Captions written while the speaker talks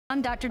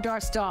I'm Dr.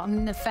 Doris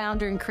Dalton, the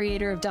founder and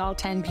creator of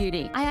Dalton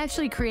Beauty. I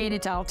actually created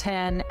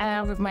Dalton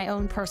out of my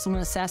own personal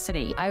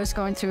necessity. I was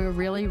going through a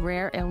really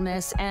rare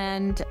illness,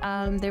 and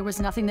there was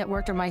nothing that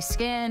worked on my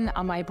skin,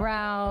 on my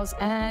brows,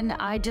 and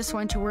I just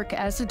went to work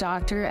as a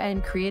doctor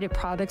and created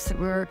products that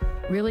were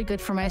really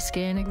good for my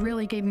skin. It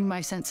really gave me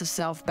my sense of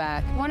self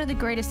back. One of the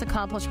greatest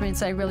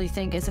accomplishments I really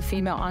think as a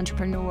female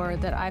entrepreneur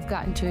that I've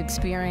gotten to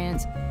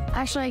experience,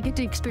 actually I get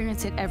to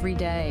experience it every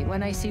day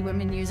when I see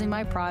women using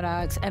my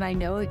products, and I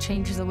know it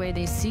changes the way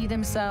they see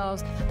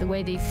themselves, the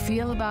way they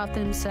feel about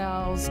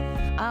themselves.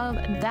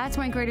 That's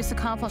my greatest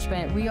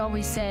accomplishment. We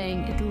always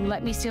say,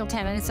 let me steal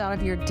 10 minutes out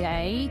of your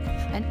day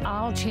and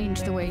I'll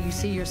change the way you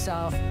see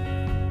yourself.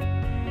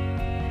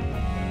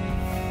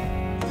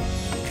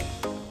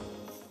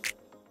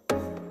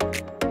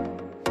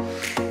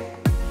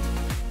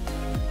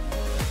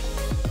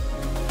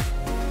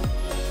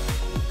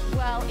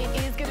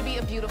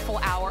 Beautiful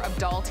hour of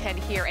Dalton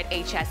here at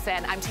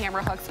HSN. I'm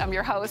Tamara Hooks, I'm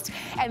your host,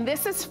 and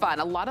this is fun.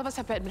 A lot of us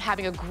have been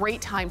having a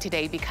great time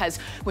today because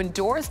when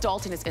Doris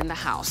Dalton is in the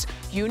house,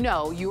 you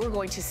know you are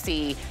going to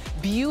see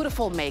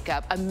beautiful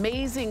makeup,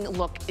 amazing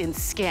look in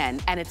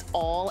skin, and it's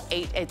all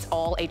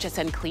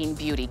HSN clean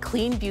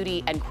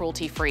beauty and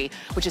cruelty-free,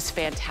 which is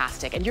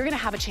fantastic. And you're gonna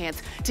have a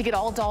chance to get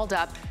all dolled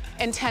up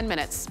in 10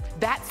 minutes.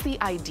 That's the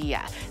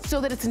idea. So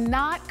that it's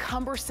not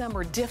cumbersome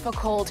or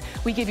difficult,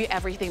 we give you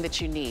everything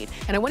that you need.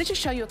 And I wanted to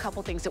show you a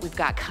couple things that we've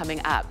got coming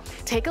up.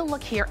 Take a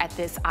look here at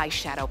this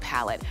eyeshadow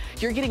palette.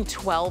 You're getting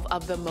 12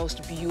 of the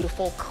most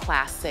beautiful,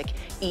 classic,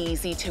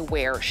 easy to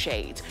wear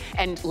shades.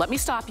 And let me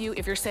stop you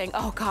if you're saying,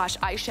 oh gosh,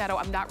 eyeshadow,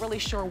 I'm not really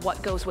sure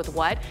what goes with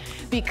what.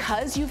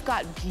 Because you've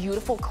got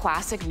beautiful,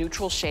 classic,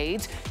 neutral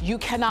shades, you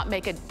cannot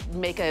make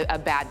a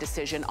bad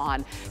decision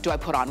on, do I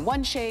put on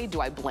one shade? Do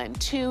I blend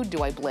two?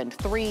 Do I blend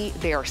three?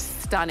 They are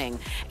stunning.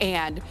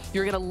 And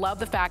you're gonna love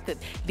the fact that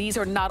these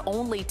are not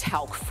only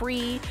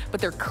talc-free, but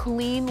they're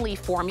cleanly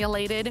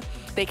formulated.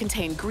 They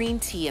contain green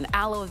tea and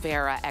aloe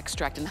vera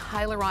extract and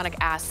hyaluronic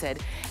acid,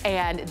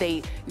 and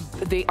they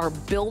are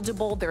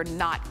buildable. They're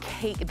not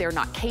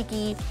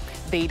cakey.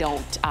 They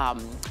don't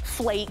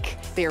flake.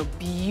 They're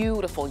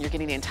beautiful. You're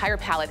getting the entire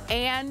palette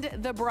and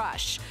the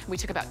brush. We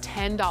took about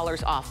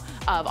 $10 off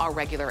of our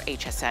regular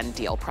HSN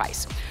deal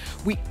price.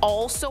 We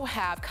also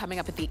have coming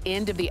up at the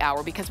end of the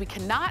hour, because we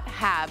cannot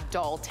have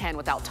Dalton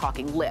without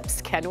talking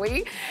lips, can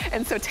we?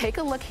 And so take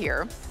a look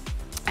here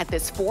at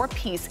this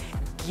 4-piece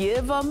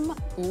Give 'em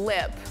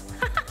lip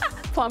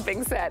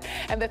plumping set,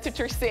 and that's what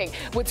you're seeing.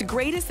 What's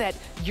great is that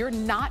you're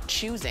not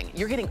choosing.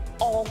 You're getting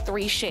all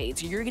 3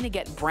 shades. You're gonna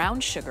get brown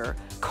sugar,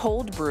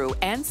 cold brew,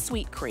 and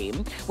sweet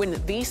cream.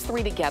 When these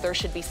 3 together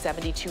should be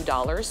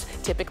 $72.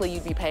 Typically,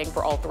 you'd be paying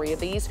for all 3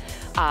 of these.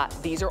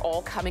 These are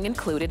all coming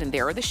included, and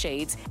there are the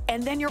shades.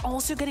 And then you're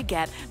also gonna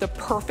get the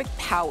Perfect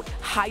Pout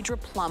Hydra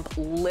Plump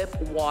Lip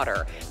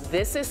Water.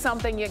 This is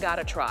something you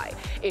gotta try.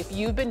 If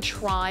you've been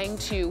trying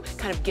to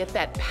kind of get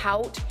that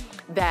pout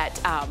that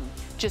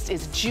just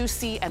is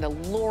juicy and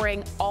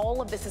alluring,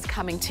 all of this is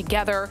coming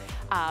together,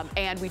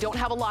 and we don't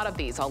have a lot of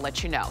these, I'll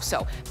let you know.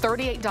 So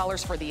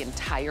 $38 for the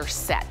entire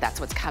set. That's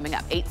what's coming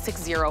up,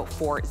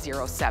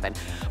 860407.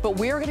 But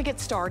we're gonna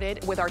get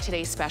started with our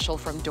today's special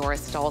from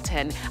Doris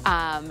Dalton.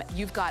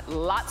 You've got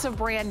lots of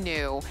brand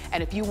new,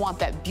 and if you want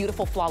that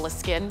beautiful, flawless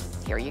skin,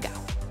 here you go.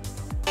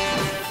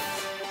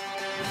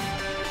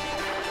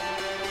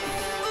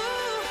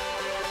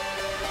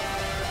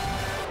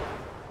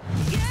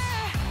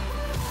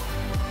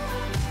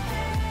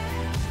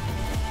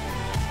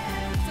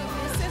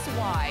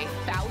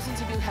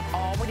 Thousands of you have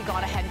already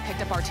gone ahead and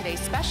picked up our today's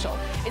special,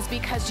 is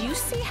because you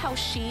see how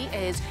she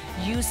is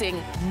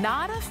using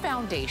not a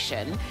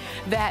foundation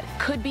that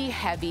could be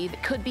heavy,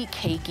 that could be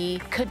cakey,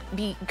 could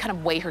be kind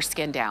of weigh her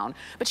skin down,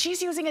 but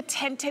she's using a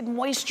tinted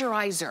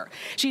moisturizer.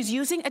 She's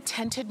using a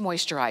tinted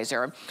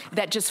moisturizer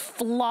that just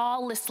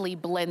flawlessly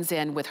blends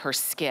in with her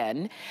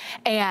skin.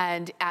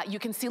 And you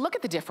can see, look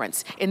at the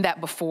difference in that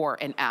before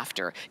and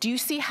after. Do you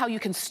see how you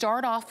can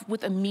start off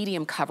with a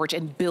medium coverage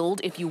and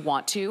build if you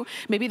want to?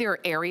 Maybe there are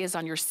areas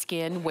on your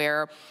skin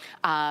where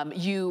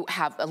you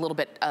have a little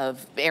bit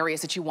of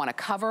areas that you want to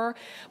cover,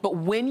 but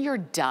when you're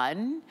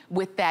done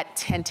with that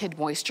tinted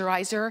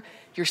moisturizer,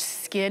 your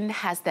skin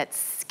has that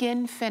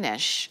skin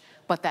finish,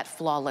 but that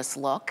flawless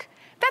look.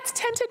 That's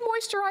tinted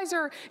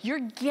moisturizer. You're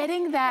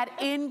getting that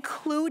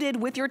included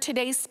with your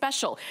today's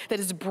special that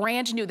is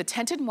brand new. The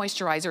tinted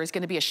moisturizer is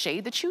gonna be a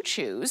shade that you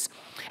choose,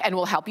 and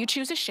will help you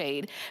choose a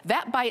shade.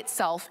 That by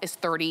itself is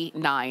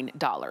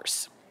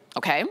 $39,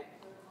 okay?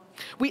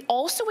 We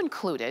also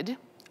included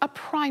a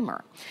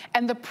primer,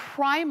 and the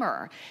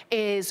primer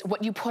is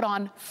what you put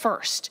on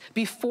first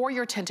before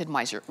your tinted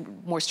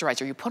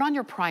moisturizer. You put on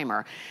your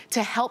primer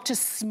to help to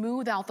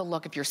smooth out the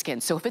look of your skin.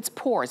 So if it's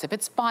pores, if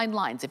it's fine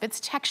lines, if it's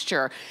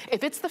texture,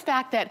 if it's the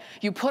fact that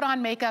you put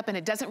on makeup and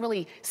it doesn't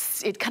really,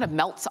 it kind of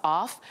melts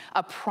off,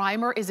 a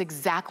primer is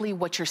exactly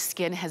what your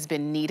skin has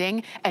been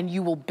needing, and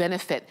you will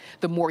benefit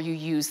the more you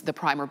use the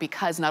primer,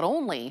 because not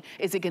only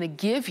is it gonna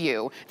give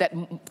you that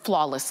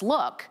flawless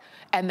look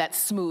and that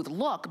smooth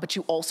look, but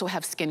you also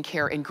have skin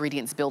skincare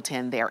ingredients built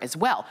in there as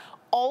well.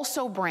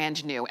 Also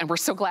brand new, and we're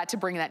so glad to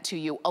bring that to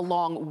you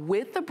along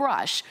with the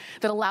brush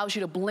that allows you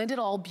to blend it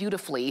all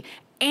beautifully,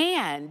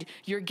 and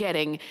you're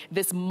getting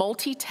this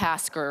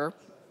multitasker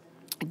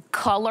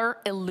color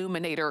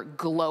illuminator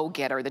glow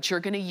getter that you're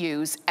gonna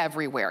use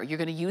everywhere. You're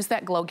gonna use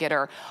that glow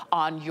getter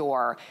on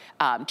your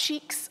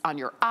cheeks, on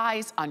your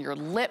eyes, on your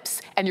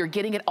lips, and you're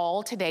getting it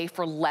all today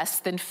for less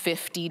than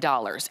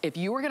 $50. If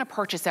you were gonna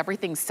purchase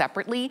everything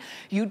separately,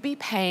 you'd be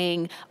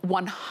paying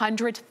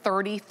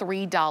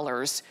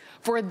 $133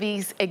 for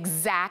these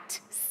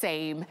exact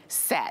same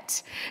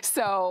set.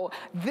 So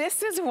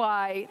this is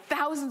why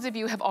thousands of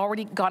you have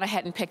already gone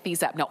ahead and picked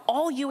these up. Now,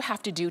 all you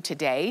have to do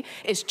today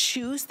is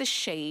choose the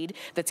shade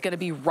that's gonna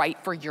be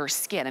right for your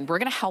skin, and we're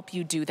gonna help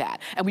you do that.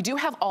 And we do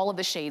have all of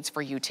the shades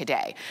for you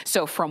today.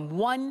 So from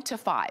 1 to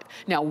 5.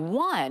 Now,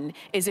 1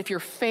 is if you're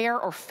fair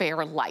or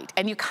fair light,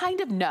 and you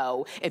kind of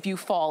know if you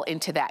fall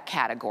into that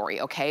category,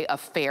 okay,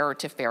 of fair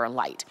to fair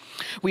light.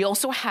 We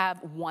also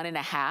have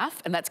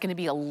 1.5, and that's gonna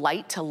be a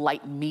light to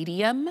light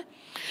medium.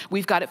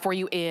 We've got it for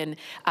you in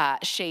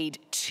shade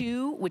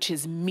 2, which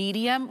is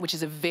medium, which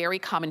is a very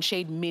common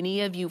shade.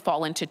 Many of you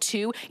fall into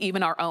 2.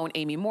 Even our own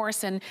Amy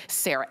Morrison,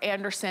 Sarah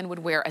Anderson would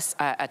wear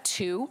a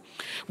 2.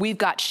 We've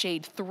got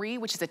shade 3,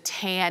 which is a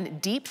tan,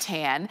 deep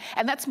tan,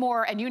 and that's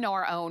more, and you know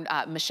our own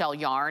Michelle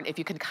Yarn. If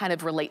you can kind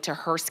of relate to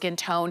her skin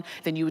tone,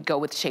 then you would go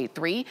with shade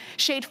 3.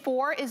 Shade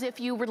 4 is if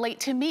you relate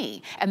to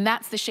me, and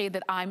that's the shade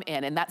that I'm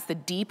in, and that's the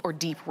deep or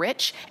deep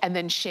rich. And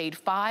then shade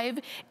 5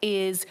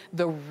 is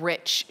the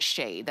rich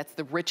shade. That's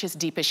the richest,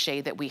 deepest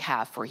shade that we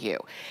have for you.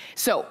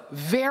 So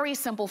very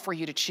simple for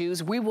you to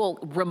choose. We will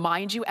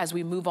remind you as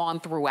we move on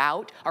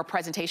throughout our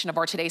presentation of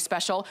our today's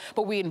special,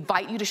 but we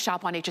invite you to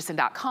shop on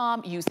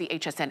hsn.com, use the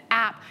HSN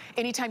app.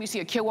 Anytime you see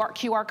a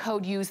QR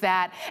code, use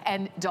that.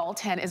 And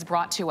Dalton is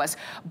brought to us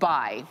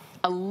by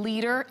a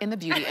leader in the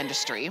beauty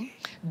industry,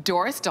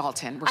 Doris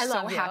Dalton. We're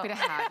so happy to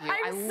have you.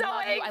 I'm so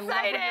excited. I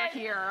love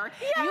when you're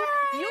here.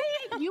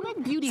 You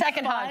make beauty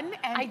Second fun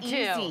hug. and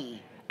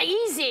easy.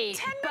 Easy,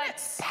 10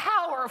 minutes. but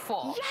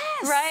powerful.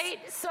 Yes. Right?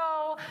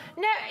 So,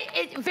 no,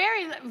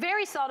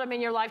 very seldom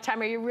in your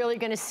lifetime are you really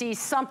going to see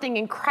something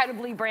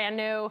incredibly brand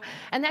new.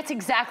 And that's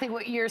exactly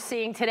what you're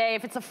seeing today.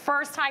 If it's the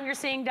first time you're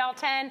seeing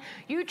Dalton,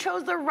 you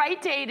chose the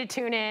right day to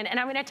tune in, and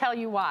I'm going to tell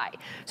you why.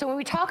 So when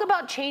we talk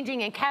about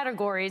changing in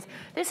categories,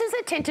 this is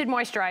a tinted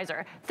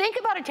moisturizer. Think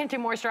about a tinted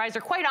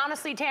moisturizer. Quite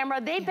honestly,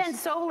 Tamara, they've been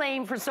so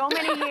lame for so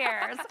many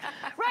years.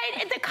 Right?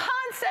 And the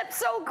concept's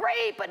so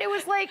great, but it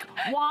was like,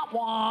 wah,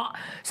 wah.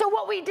 So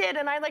what we did,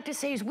 and I like to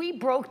say, is we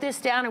broke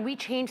this down and we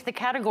changed the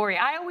category.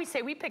 I always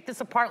say we picked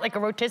this apart like a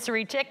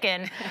rotisserie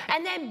chicken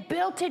and then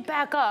built it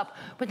back up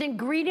with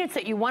ingredients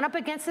that you want up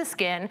against the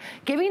skin,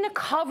 giving the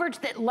coverage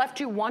that left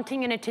you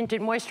wanting in a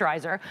tinted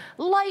moisturizer.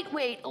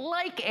 Lightweight,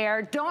 like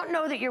air, don't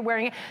know that you're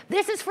wearing it.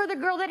 This is for the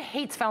girl that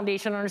hates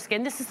foundation on her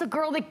skin. This is the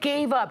girl that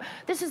gave up.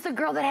 This is the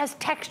girl that has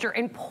texture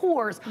and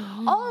pores.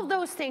 All of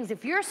those things,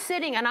 if you're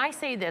sitting, and I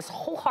say this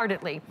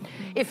wholeheartedly,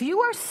 if you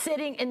are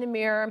sitting in the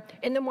mirror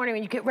in the morning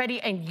when you get ready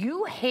and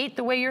you hate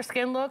the way your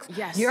skin looks,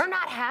 you're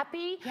not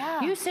happy,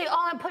 you say,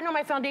 oh, I'm putting on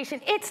my foundation,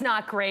 it's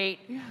not great,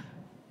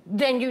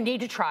 then you need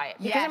to try it.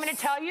 Because I'm gonna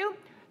tell you,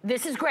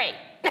 this is great.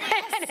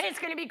 It's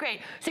gonna be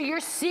great. So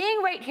you're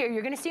seeing right here,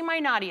 you're gonna see my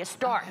Nadia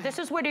start. This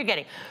is what you're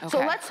getting. So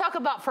let's talk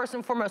about, first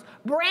and foremost,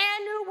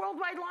 brand new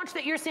worldwide launch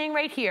that you're seeing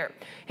right here.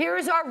 Here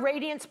is our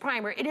Radiance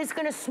Primer. It is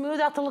gonna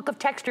smooth out the look of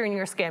texture in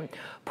your skin,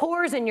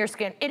 pores in your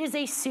skin. It is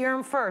a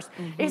serum first.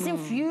 It is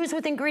infused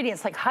with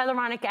ingredients like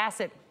hyaluronic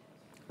acid,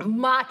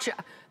 matcha,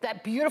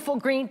 that beautiful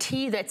green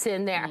tea that's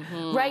in there,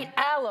 right?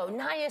 Aloe,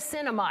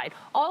 niacinamide,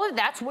 all of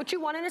that's what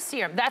you want in a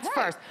serum. That's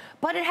first.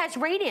 But it has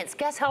radiance.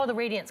 Guess how the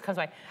radiance comes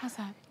by? How's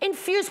that?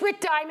 Infused with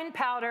diamond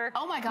powder.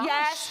 Oh my gosh.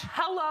 Yes,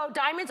 hello.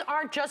 Diamonds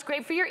aren't just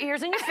great for your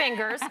ears and your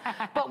fingers,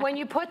 but when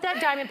you put that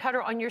diamond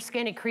powder on your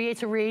skin, it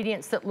creates a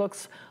radiance that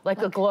looks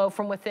like a glow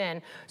from within.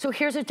 So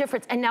here's a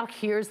difference. And now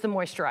here's the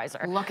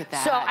moisturizer. Look at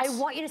that. So I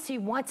want you to see,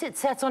 once it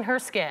sets on her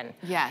skin,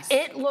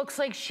 it looks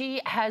like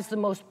she has the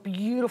most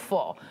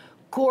beautiful,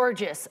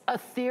 gorgeous,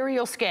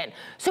 ethereal skin.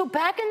 So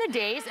back in the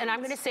days, and I'm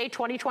gonna say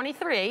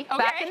 2023,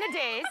 back in the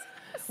days,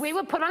 we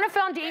would put on a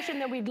foundation,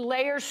 then we'd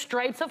layer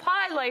stripes of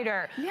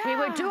highlighter. We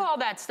would do all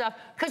that stuff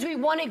because we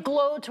wanted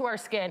glow to our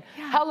skin.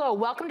 Hello,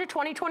 welcome to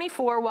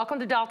 2024. Welcome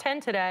to Dalton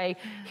today.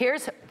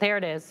 There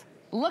it is.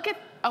 Look at,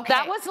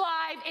 that was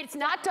live. It's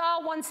not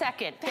dull, 1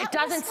 second. It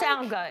doesn't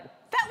sound good.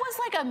 That was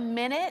like a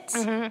minute,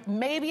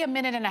 maybe a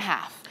minute and a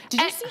half. Did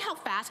you see how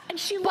fast? And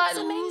she looks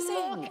amazing.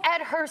 Look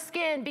at her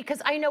skin,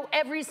 because I know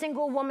every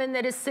single woman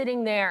that is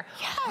sitting there,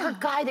 her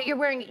guy that you're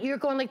wearing, you're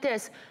going like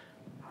this.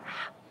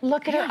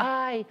 Look at her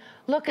eye.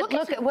 Look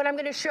at what I'm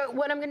going to show.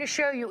 What I'm going to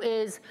show you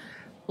is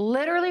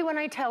literally when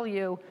I tell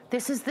you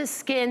This is the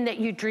skin that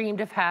you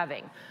dreamed of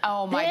having.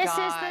 Oh my gosh. This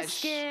is the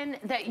skin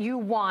that you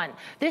want.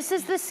 This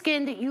is the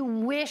skin that you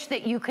wish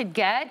that you could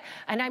get.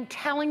 And I'm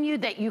telling you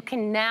that you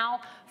can now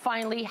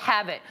finally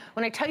have it.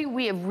 When I tell you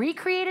we have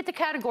recreated the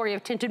category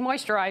of tinted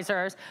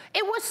moisturizers,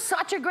 it was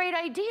such a great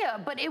idea,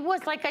 but it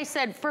was, like I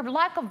said, for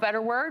lack of better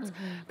words,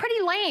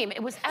 pretty lame.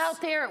 It was out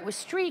there, it was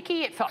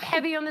streaky, it felt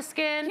heavy on the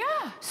skin.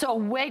 Yeah. So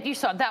wait, you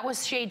saw, that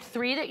was shade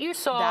 3 that you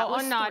saw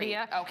on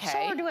Nadia. Okay. So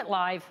we'll do it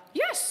live.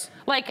 Yes.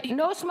 Like,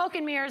 no smoke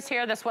and mirrors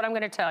here, that's what I'm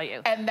gonna tell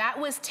you. And that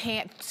was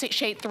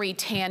shade 3,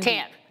 tan.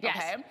 Tan. Yes.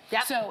 Okay.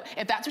 Yep. So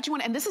if that's what you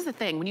want, and this is the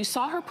thing, when you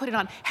saw her put it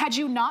on, had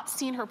you not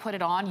seen her put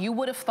it on, you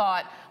would have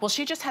thought, well,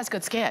 she just has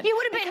good skin. You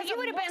would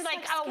have been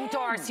like, oh,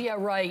 Darcy, yeah,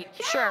 right.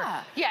 Yeah. Sure.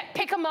 Yeah,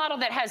 pick a model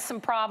that has some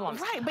problems.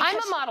 Right. I'm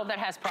a model that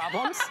has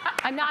problems.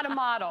 I'm not a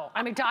model.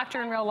 I'm a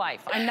doctor in real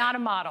life. I'm not a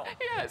model.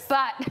 Yes.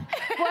 But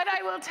what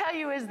I will tell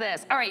you is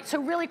this. All right, so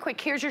really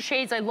quick, here's your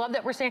shades. I love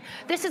that we're saying,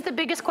 this is the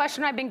biggest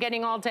question I've been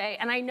getting all day,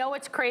 and I know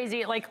it's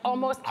crazy, like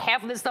almost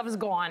half of this stuff is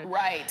gone.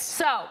 Right.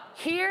 So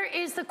here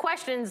is the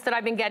questions that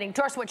I've been getting.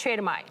 Doris, what shade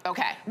am I?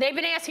 Okay. They've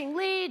been asking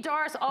Lee,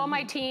 Doris, all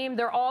my team.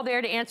 They're all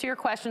there to answer your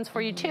questions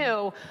for you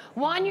too.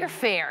 One, you're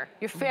fair.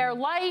 You're fair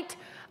light.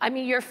 I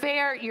mean, you're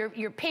fair.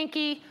 You're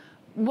pinky.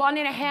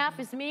 1.5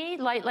 is me,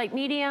 light,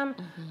 medium.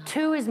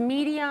 2 is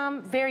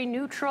medium, very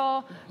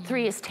neutral.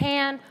 3 is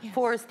tan.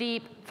 4 is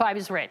deep. 5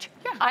 is rich.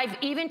 Yeah. I've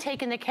even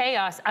taken the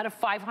chaos out of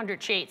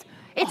 500 shades.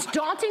 It's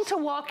daunting to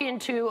walk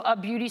into a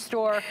beauty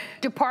store,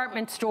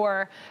 department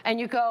store, and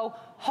you go,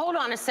 hold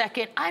on a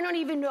second, I don't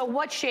even know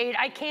what shade.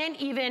 I can't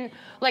even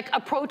like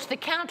approach the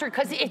counter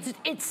because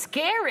it's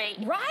scary.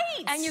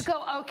 Right. And you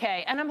go,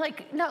 okay. And I'm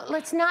like, no,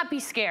 let's not be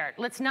scared.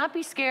 Let's not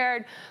be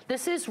scared.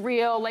 This is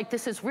real, like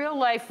this is real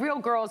life, real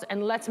girls,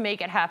 and let's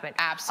make it happen.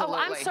 Absolutely.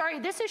 Oh, I'm sorry,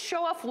 this is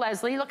Show Off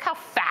Leslie. Look how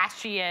fast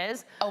she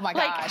is. Oh my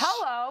gosh. Like,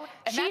 hello,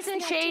 And she's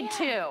in shade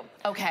 2.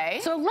 Okay.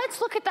 So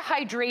let's look at the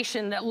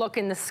hydration that look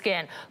in the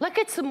skin. Look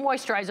at some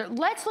moisturizer.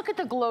 Let's look at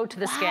the glow to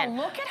the skin.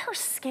 Look at her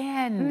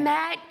skin.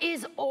 Matte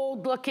is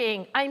old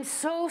looking. I'm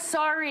so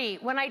sorry.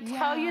 When I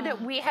tell you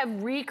that we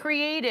have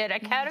recreated a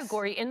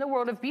category in the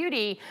world of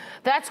beauty,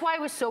 that's why I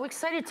was so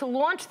excited to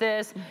launch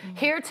this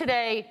here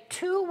today.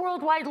 2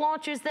 worldwide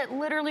launches that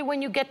literally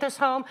when you get this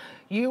home,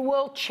 you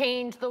will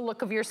change the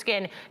look of your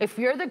skin. If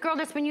you're the girl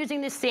that's been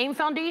using the same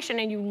foundation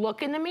and you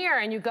look in the mirror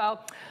and you go,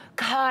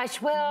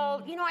 gosh,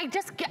 well, you know, I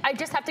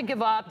just have to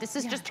give up. This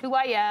is just who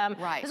I am.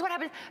 Right. This is what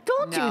happens.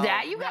 Don't do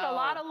that. You got a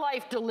lot of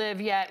life to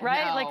live yet,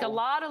 right? No. Like a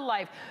lot of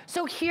life.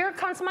 So here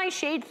comes my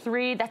shade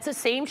 3. That's the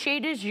same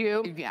shade as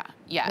you. Yeah.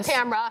 Yes.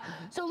 Camera.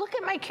 So look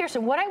at my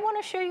Kirsten. What I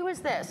want to show you is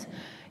this.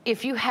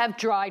 If you have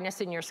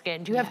dryness in your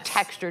skin, do you have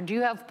texture, do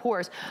you have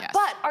pores? Yes.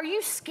 But are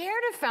you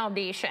scared of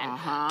foundation?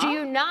 Do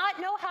you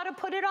not know how to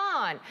put it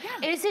on?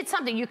 Yeah. Is it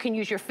something you can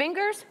use your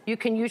fingers, you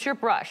can use your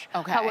brush.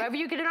 Okay. However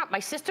you get it on. My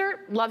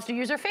sister loves to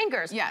use her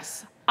fingers.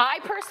 Yes. I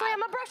personally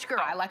am a brush girl.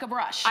 I like a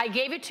brush. I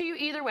gave it to you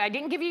either way. I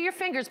didn't give you your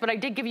fingers, but I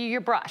did give you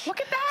your brush. Look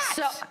at that.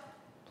 So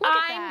Look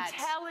at I'm that.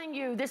 telling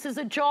you, this is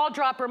a jaw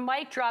dropper,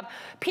 mic drop.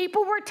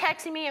 People were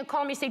texting me and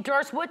calling me, say,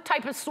 Doris, what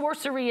type of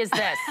sorcery is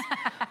this?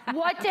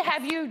 What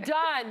have you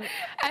done?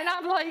 And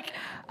I'm like,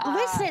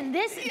 listen,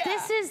 this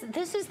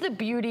is the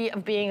beauty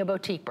of being a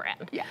boutique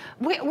brand. Yeah.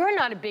 We're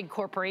not a big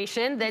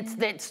corporation that's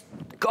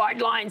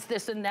guidelines,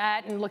 this and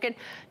that, and look at,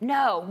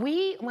 no,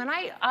 when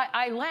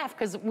I laugh,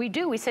 because we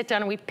sit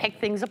down and we pick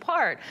things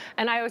apart.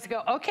 And I always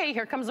go, okay,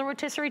 here comes the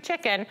rotisserie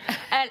chicken.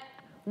 And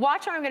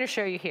watch what I'm gonna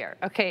show you here,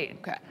 okay?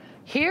 Okay.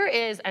 Here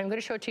is, I'm gonna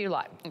show it to you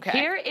live. Okay.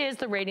 Here is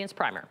the Radiance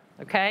Primer,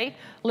 okay?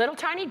 Little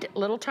tiny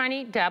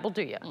dab will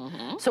do you.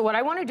 So what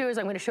I wanna do is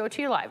I'm gonna show it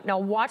to you live. Now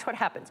watch what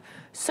happens.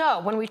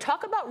 So when we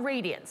talk about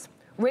radiance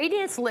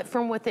lit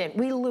from within,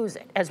 we lose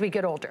it as we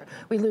get older.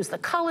 We lose the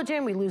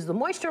collagen, we lose the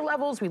moisture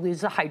levels, we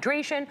lose the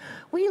hydration,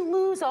 we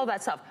lose all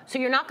that stuff. So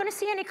you're not gonna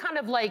see any kind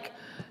of like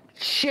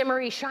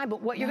shimmery shine,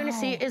 but what you're gonna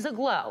see is a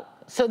glow.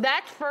 So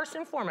that's first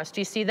and foremost.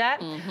 Do you see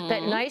that?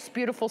 That nice,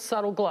 beautiful,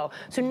 subtle glow.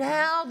 So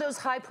now those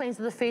high planes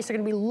of the face are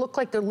gonna look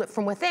like they're lit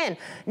from within.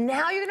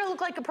 Now you're gonna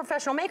look like a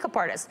professional makeup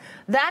artist.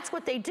 That's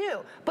what they do.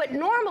 But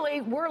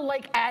normally we're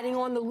like adding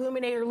on the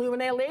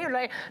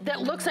illuminator that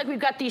looks like we've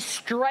got these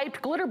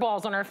striped glitter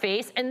balls on our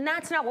face, and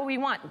that's not what we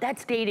want.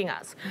 That's dating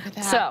us. Look at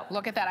that. So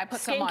look at that. I put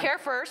some on. Skincare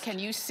first. Can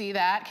you see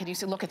that? Can you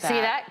see? Look at that.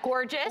 See that?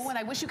 Gorgeous. Oh, and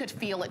I wish you could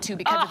feel it too,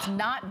 because it's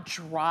not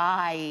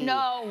dry.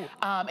 No.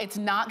 It's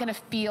not gonna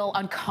feel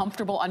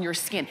uncomfortable on your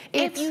skin.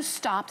 If you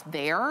stopped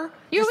there,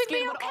 your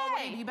skin would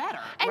already be better,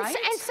 right?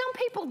 And some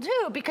people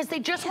do, because they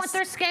just want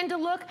their skin to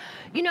look,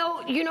 you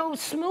know,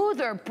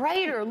 smoother,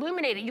 brighter,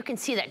 illuminated. You can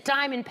see that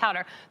diamond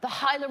powder, the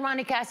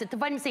hyaluronic acid, the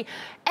vitamin C.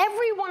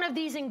 Every one of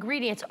these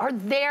ingredients are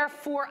there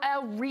for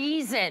a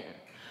reason.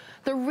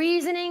 The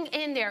reasoning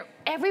in there,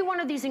 every one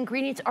of these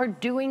ingredients are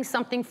doing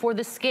something for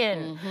the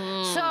skin.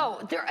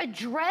 So they're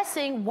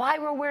addressing why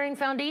we're wearing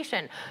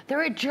foundation.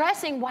 They're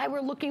addressing why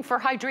we're looking for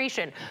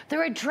hydration.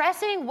 They're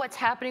addressing what's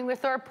happening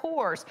with our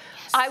pores.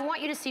 I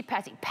want you to see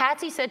Patsy.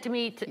 Patsy said to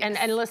me,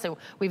 and listen,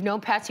 we've known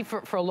Patsy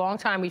for a long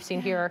time. We've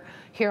seen here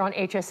on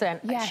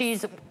HSN.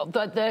 She's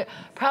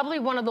probably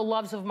one of the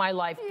loves of my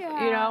life,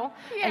 you know?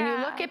 And you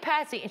look at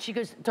Patsy and she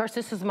goes, Doris,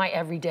 this is my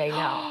everyday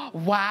now.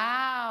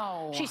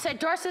 Wow. She said,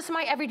 Doris, this is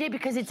my everyday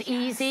because it's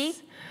easy.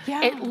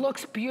 It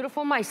looks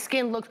beautiful. My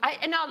skin looks,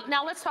 and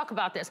now let's talk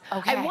about this.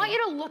 I want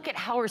you to look at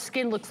how her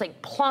skin looks like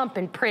plump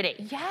and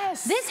pretty.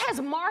 This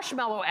has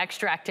marshmallow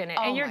extract in it.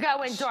 And you're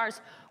going,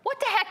 Doris, what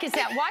the heck is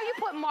that? Why you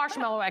put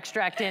marshmallow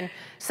extract in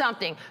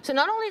something? So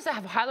not only does it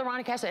have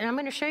hyaluronic acid, and I'm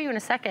gonna show you in a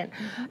second,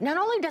 not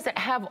only does it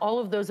have all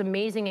of those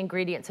amazing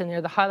ingredients in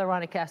there, the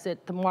hyaluronic acid,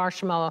 the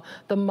marshmallow,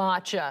 the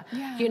matcha,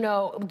 you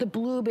know, the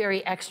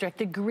blueberry extract,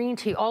 the green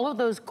tea, all of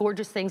those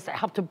gorgeous things that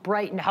help to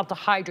brighten, help to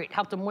hydrate,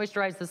 help to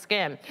moisturize the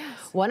skin.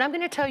 What I'm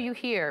gonna tell you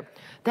here,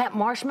 that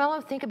marshmallow,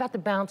 think about the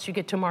bounce you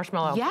get to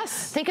marshmallow.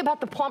 Think about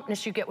the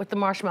plumpness you get with the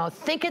marshmallow.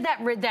 Think of that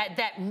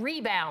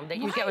rebound that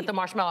you get with the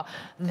marshmallow.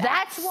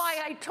 That's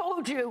why I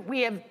told you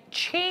we have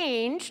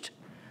changed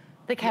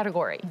the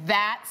category.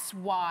 That's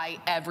why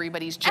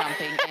everybody's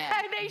jumping in.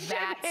 They should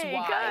That's be.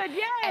 why. Good,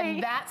 yay.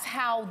 And that's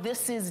how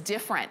this is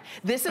different.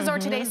 This is our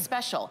today's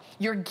special.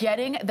 You're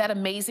getting that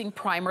amazing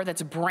primer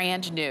that's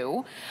brand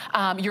new.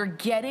 You're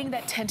getting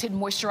that tinted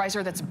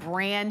moisturizer that's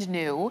brand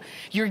new.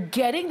 You're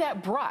getting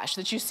that brush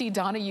that you see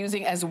Donna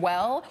using as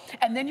well.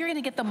 And then you're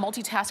gonna get the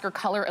multitasker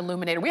color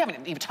illuminator. We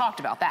haven't even talked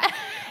about that.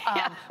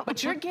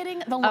 But you're getting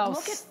the look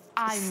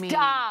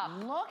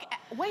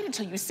at, wait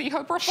until you see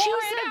her before She's and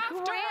a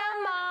after.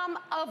 grandmom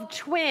of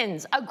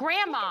twins, a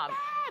grandmom.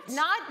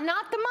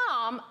 Not the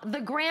mom, the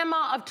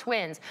grandma of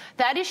twins.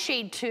 That is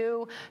shade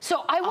 2.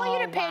 So I want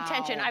you to pay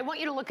attention. I want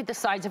you to look at the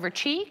sides of her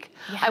cheek.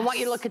 I want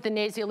you to look at the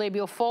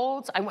nasolabial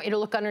folds. I want you to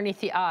look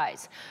underneath the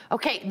eyes.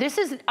 Okay, this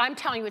is, I'm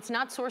telling you, it's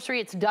not sorcery,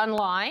 it's done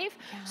live.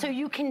 So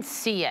you can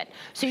see it.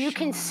 So you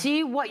can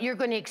see what you're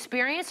going to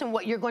experience and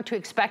what you're going to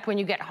expect when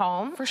you get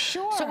home. For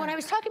sure. So when I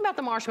was talking about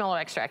the marshmallow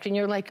extract and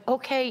you're like,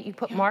 okay, you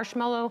put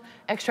marshmallow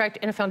extract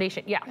in a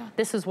foundation.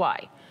 This is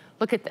why.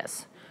 Look at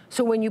this.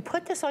 So when you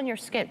put this on your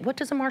skin, what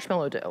does a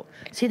marshmallow do?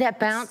 See that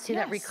bounce, see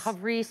that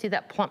recovery, see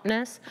that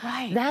plumpness?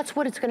 That's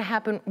what it's gonna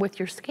happen with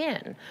your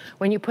skin.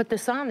 When you put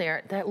this on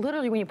there, that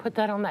literally when you put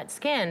that on that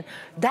skin,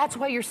 that's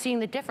why you're seeing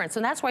the difference.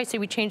 And that's why I say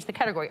we changed the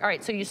category. All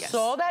right, so you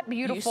saw that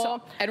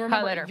beautiful and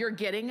remember, highlighter. You're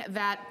getting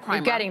that primer.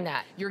 You're getting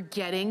that. You're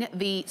getting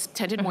the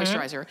tinted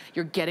moisturizer.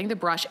 You're getting the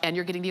brush and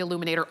you're getting the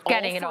illuminator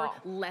all for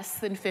less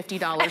than $50.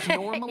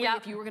 Normally,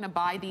 if you were gonna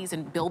buy these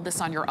and build this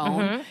on your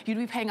own, you'd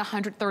be paying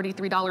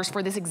 $133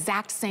 for this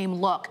exact same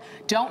look.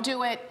 Don't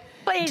do it.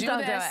 Please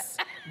don't do it.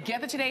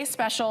 Get the today's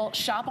special,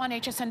 shop on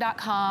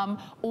hsn.com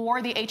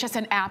or the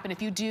HSN app, and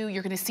if you do,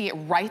 you're gonna see it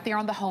right there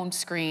on the home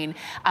screen,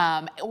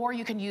 or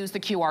you can use the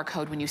QR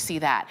code when you see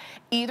that.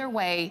 Either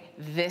way,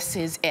 this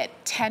is it.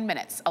 10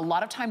 minutes. A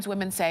lot of times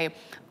women say,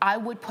 I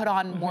would put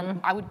on more,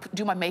 I would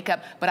do my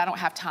makeup, but I don't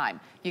have time.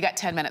 You got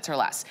 10 minutes or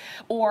less.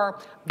 Or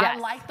I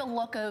like the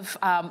look of,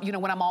 you know,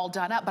 when I'm all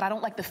done up, but I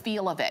don't like the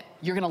feel of it.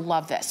 You're gonna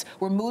love this.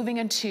 We're moving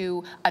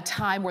into a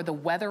time where the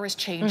weather is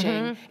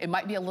changing. It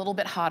might be a little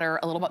bit hotter,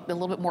 a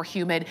little bit more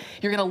humid.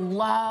 You're gonna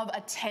love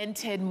a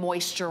tinted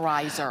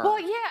moisturizer. Well,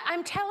 yeah,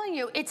 I'm telling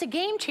you, it's a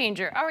game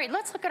changer. All right,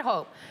 let's look at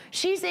Hope.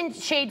 She's in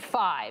shade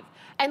 5.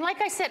 And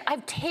like I said,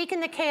 I've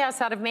taken the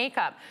chaos out of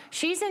makeup.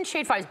 She's in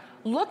shade 5.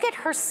 Look at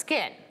her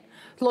skin.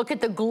 Look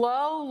at the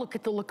glow, look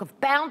at the look of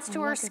bounce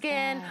to her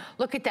skin,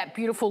 look at that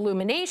beautiful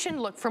illumination,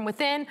 look from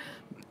within.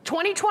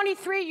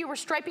 2023, you were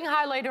striping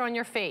highlighter on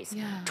your face.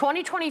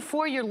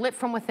 2024, you're lit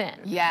from within.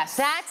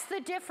 That's the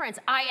difference.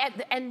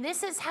 And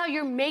this is how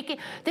you're making,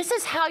 this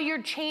is how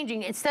you're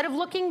changing. Instead of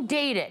looking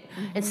dated,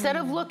 instead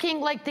of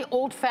looking like the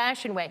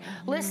old-fashioned way.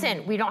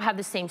 Listen, we don't have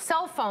the same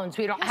cell phones,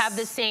 we don't have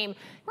the same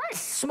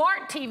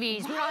smart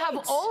TVs, we don't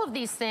have all of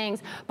these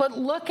things, but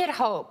look at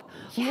Hope.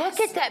 Look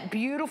at that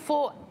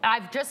beautiful,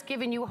 I've just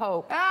given you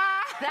hope. Look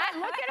at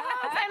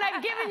Hope, and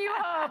I've given you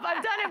hope.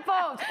 I've done it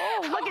both.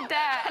 Oh, look at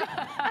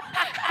that.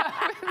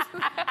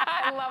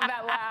 I love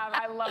that laugh.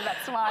 I love that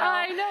smile.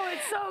 I know,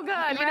 it's so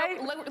good, you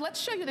know, let's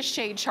show you the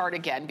shade chart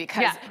again,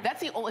 because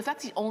that's the if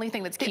that's the only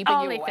thing that's keeping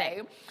you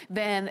away,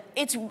 then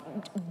it's,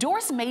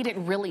 Doris made it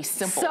really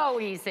simple. So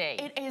easy.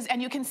 It is,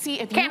 and you can see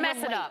if Can't you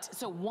mess it up.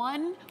 So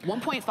 1,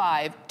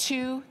 1.5,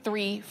 2,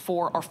 3,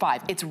 4, or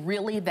 5. It's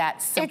really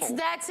that simple. It's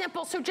that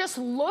simple. So just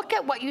look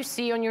at what you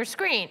see on your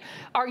screen.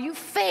 Are you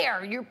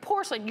fair? You're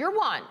porcelain. You're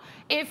 1.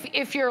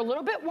 If you're a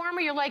little bit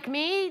warmer, you're like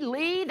me,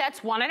 Lee, that's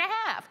 1.5.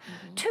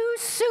 2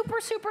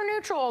 super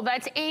neutral.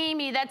 That's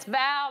Amy, that's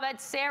Val,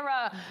 that's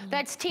Sarah,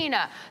 that's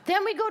Tina.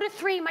 Then we go to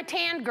 3, my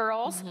tan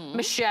girls,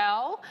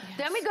 Michelle.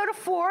 Then we go to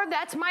 4,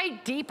 that's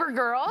my deeper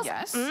girls.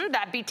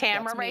 That'd be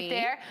Tamara right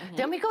there.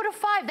 Then we go to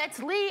 5, that's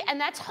Lee,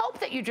 and that's Hope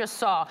that you just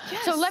saw.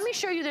 So let me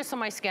show you this on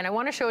my skin. I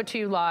want to show it to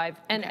you live.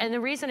 And the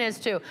reason is,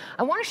 too,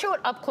 I want to show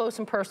it up close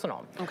and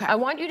personal. Okay. I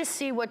want you to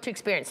see what to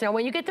experience. Now,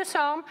 when you get this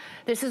home,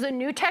 this is a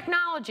new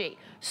technology.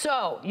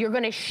 So you're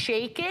going to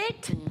shake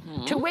it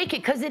to wake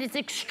it because it is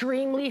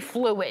extremely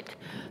fluid.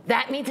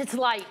 That means it's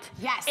light.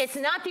 Yes. It's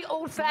not the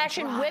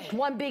old-fashioned whip,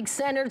 one big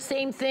centered,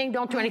 same thing,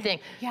 don't do anything.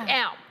 Yeah.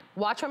 Now,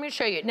 watch what I'm going to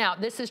show you. Now,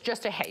 this is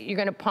just you're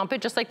going to pump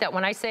it just like that.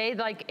 When I say,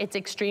 like, it's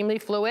extremely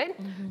fluid,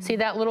 see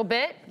that little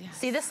bit? Yes.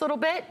 See this little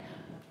bit?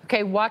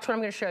 Okay, watch what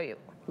I'm going to show you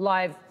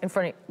live in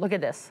front of you. Look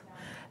at this.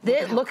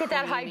 Look at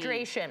that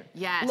hydration.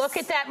 Yes. Look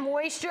at that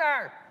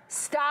moisture.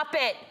 Stop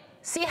it.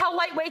 See how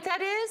lightweight that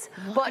is?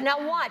 But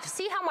now watch,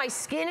 see how my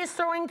skin is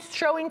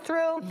showing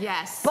through?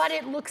 Yes. But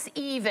it looks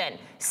even.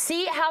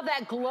 See how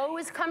that glow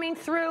is coming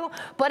through?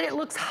 But it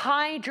looks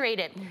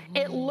hydrated.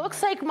 It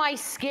looks like my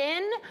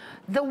skin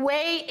the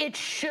way it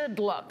should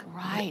look.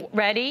 Right.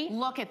 Ready?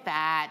 Look at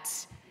that.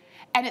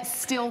 And it's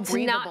still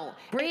breathable.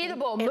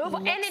 Breathable, movable,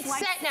 and it's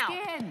like set now.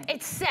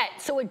 It's set,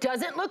 so it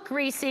doesn't look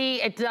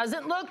greasy, it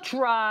doesn't look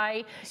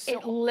dry.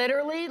 It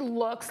literally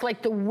looks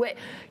like the way.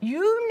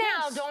 You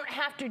now don't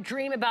have to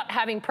dream about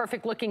having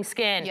perfect looking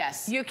skin.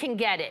 Yes. You can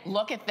get it.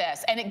 Look at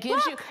this, and it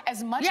gives you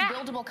as much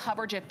buildable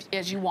coverage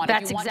as you want.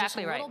 That's if you want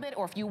exactly just a little bit,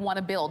 or if you want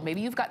to build,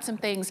 maybe you've got some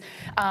things,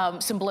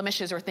 some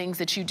blemishes or things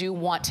that you do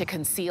want to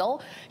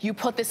conceal. You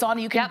put this on,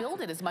 and you can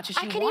build it as much as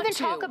you want to. I can even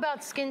talk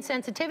about skin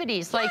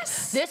sensitivities. Like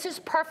this is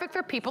perfect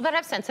for people that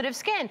have sensitive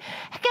skin.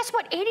 Guess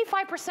what?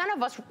 85%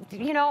 of us,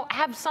 you know,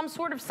 have some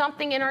sort of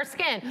something in our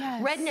skin.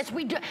 Yes. Redness.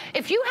 We do.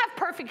 If you have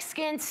perfect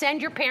skin,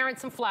 send your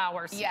parents some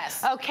flowers.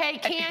 Yes. Okay.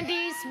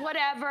 Candies,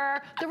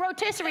 whatever. The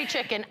rotisserie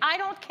chicken. I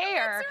don't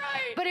care. That's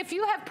right. But if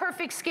you have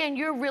perfect skin,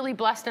 you're really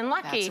blessed and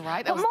lucky. That's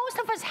right. But most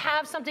of us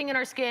have something in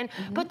our skin.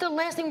 But the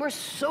last thing, we're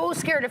so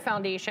scared of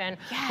foundation.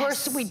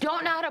 Yes. We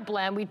don't know how to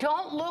blend. We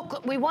don't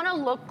look. We want to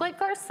look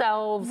like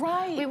ourselves.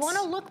 Right. We want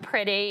to look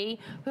pretty.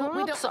 We don't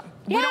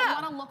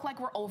want to look like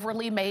we're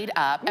overly made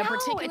up. No, and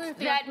particularly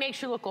that makes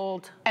you look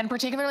old. And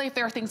particularly if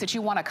there are things that you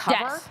want to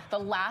cover, the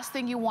last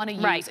thing you want to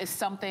use is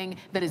something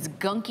that is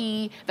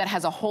gunky, that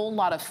has a whole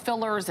lot of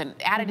fillers and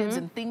additives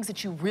and things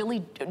that you really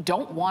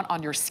don't want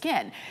on your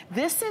skin.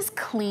 This is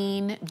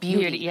clean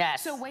beauty.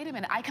 Yes. So wait a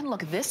minute, I can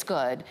look this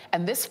good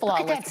and this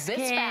flawless,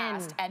 this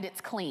fast, and it's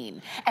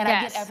clean. And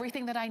I get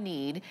everything that I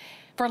need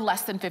for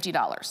less than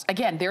 $50.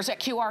 Again, there's that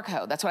QR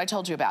code. That's what I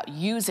told you about.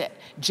 Use it.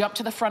 Jump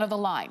to the front of the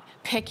line.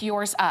 Pick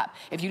yours up.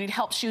 If you need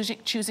help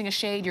choosing a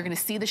shade, you're going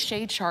to see the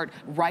shade chart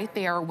right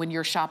there when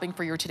you're shopping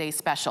for your today's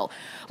special.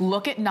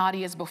 Look at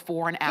Nadia's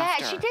before and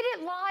after. Yeah, she did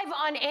it live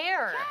on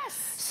air. Yes.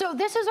 So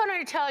this is what I'm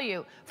going to tell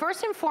you.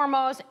 First and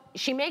foremost,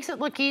 she makes it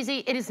look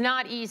easy. It is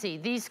not easy.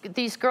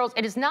 These girls,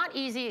 it is not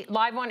easy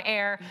live on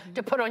air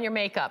to put on your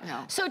makeup.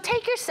 No. So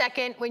take your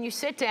second when you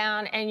sit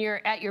down and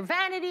you're at your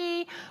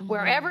vanity,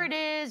 wherever it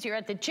is, you're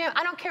at the gym.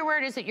 I don't care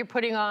where it is that you're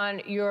putting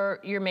on your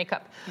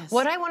makeup. Yes.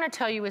 What I want to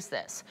tell you is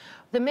this.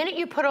 The minute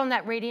you put on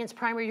that Radiance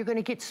Primer, you're going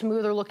to get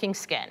smoother looking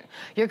skin.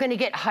 You're going to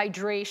get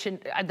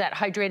hydration, that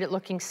hydrated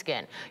looking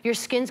skin. Your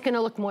skin's going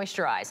to look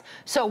moisturized.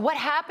 So what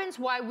happens,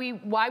 why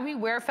we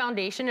wear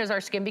foundation is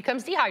our skin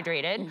becomes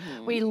dehydrated.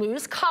 We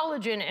lose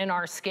collagen in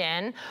our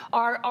skin.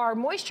 Our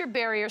moisture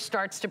barrier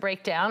starts to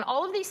break down.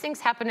 All of these things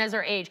happen as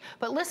our age.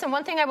 But listen,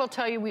 one thing I will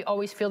tell you, we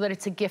always feel that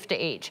it's a gift to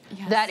age.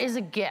 Yes. That is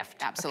a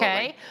gift. Absolutely.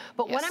 Okay?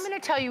 But what I'm going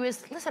to tell you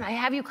is, listen, I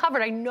have you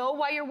covered. I know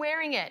why you're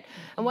wearing it.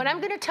 And what I'm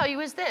going to tell you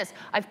is this.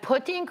 I've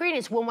put the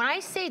ingredients. When I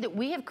say that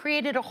we have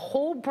created a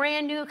whole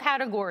brand new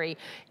category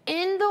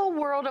in the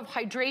world of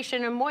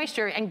hydration and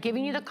moisture and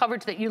giving you the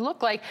coverage that you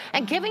look like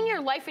and giving your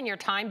life and your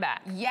time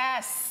back.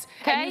 Yes.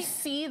 Okay? And you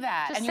see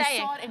that. Just and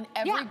saying. You saw it in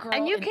every girl.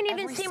 And you can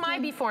even see my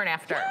before and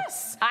after.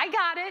 Yes. I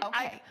got it.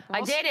 Okay.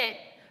 I did it.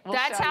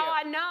 That's how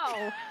I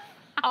know.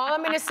 All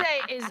I'm going to say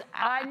is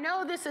I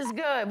know this is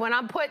good. When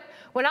I'm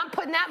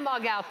putting that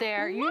mug out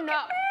there, you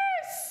know.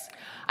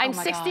 I'm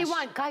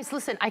 61. Guys,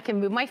 listen, I can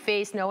move my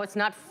face. No, it's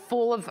not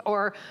full of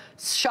or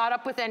shot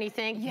up with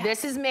anything. Yes.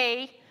 This is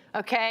me,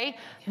 okay?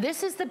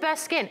 This is the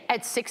best skin.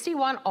 At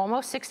 61,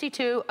 almost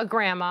 62, a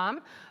grandmom,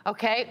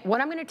 okay? What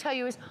I'm going to tell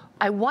you is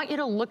I want you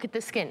to look at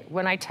the skin.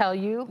 When I tell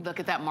you. Look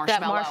at that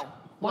marshmallow.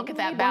 Look at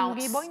that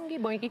bounce. Boingy,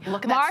 boingy.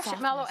 Look at that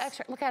marshmallow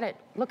extra. Look at it.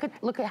 Look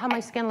at how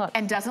my skin looks.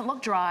 And doesn't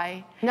look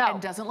dry. No.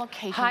 And doesn't look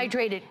cakey.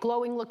 Hydrated,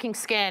 glowing looking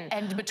skin.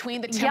 And between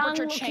the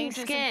temperature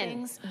changes skin.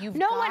 and things, you've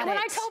got it. When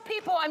I tell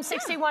people I'm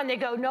 61, they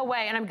go, no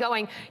way. And I'm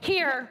going,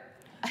 here.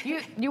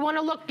 You want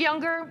to look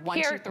younger? 1,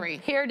 2,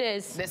 3. Here it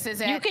is. This is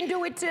it. You can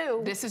do it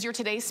too. This is your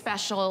today's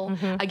special.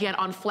 Again,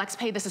 on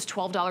FlexPay, this is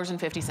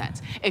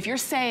 $12.50. If you're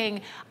saying,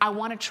 I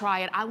want to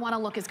try it, I want to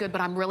look as good, but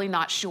I'm really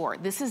not sure,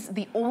 this is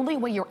the only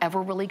way you're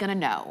ever really going to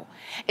know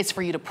is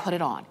for you to put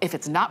it on. If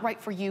it's not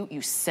right for you,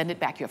 you send it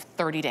back. You have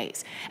 30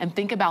 days. And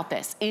think about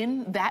this.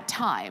 In that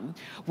time,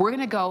 we're going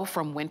to go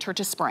from winter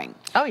to spring.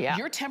 Oh, yeah.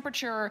 Your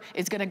temperature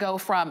is going to go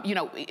from,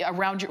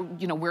 around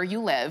your, where you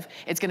live.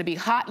 It's going to be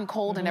hot and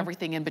cold and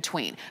everything in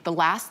between. clean. The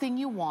last thing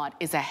you want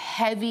is a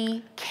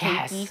heavy,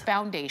 cakey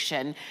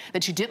foundation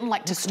that you didn't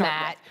like to start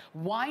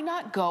with. Why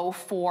not go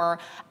for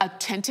a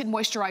tinted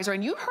moisturizer?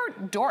 And you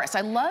heard Doris.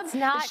 I love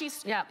that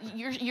she's,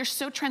 you're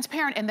so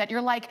transparent in that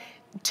you're like,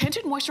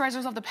 tinted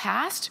moisturizers of the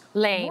past,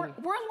 lame.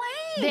 We're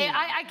lame.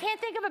 I can't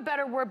think of a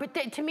better word, but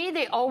to me,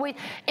 they always,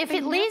 if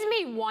it leaves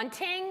me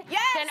wanting,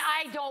 then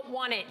I don't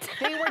want it.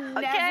 They were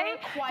never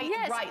quite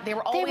right. They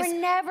were always. They were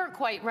never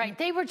quite right.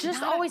 They were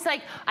just always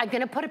like, I'm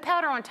gonna put a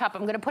powder on top,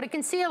 I'm gonna put a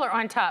concealer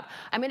on top,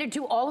 I'm gonna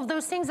do all of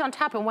those things on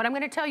top, and what I'm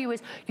gonna tell you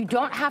is, you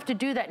don't have to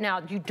do that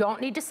now. You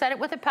don't need to set it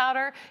with a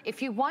powder.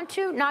 If you want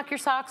to, knock your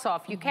socks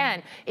off, you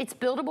can. It's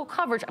buildable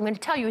coverage. I'm gonna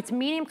tell you, it's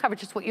medium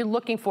coverage, it's what you're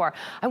looking for.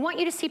 I want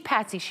you to see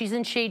Patsy, she's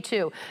in shade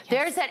 2.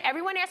 There's that,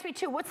 everyone asked me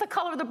too, what's the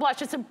color of the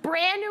blush? It's a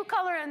brand new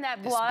color in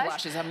that blush. This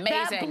blush is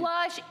amazing. That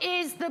blush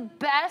is the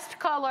best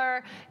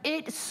color.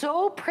 It's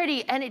so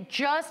pretty and it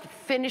just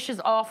finishes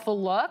off the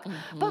look.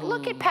 But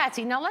look at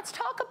Patsy. Now let's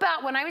talk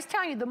about when I was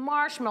telling you the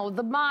marshmallow,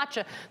 the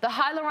matcha, the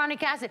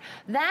hyaluronic acid.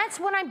 That's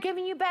when I'm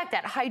giving you back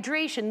that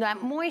hydration,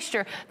 that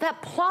moisture, that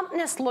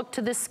plumpness look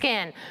to the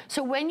skin.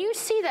 So when you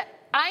see that,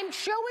 I'm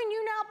showing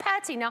you now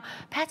Patsy. Now,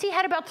 Patsy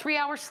had about 3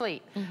 hours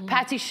sleep.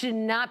 Patsy should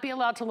not be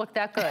allowed to look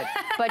that good,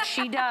 but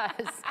she does.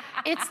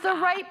 It's the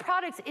right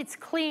products. It's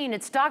clean.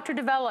 It's doctor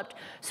developed.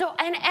 So,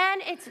 and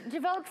it's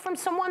developed from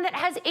someone that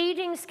has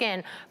aging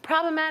skin,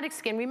 problematic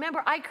skin.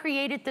 Remember, I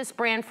created this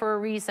brand for a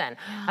reason.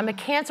 I'm a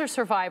cancer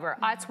survivor.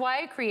 That's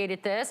why I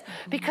created this,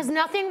 because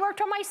nothing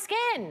worked on my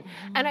skin.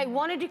 And I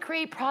wanted to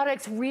create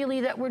products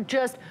really that were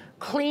just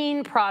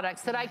clean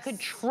products that I could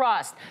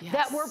trust,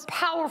 that were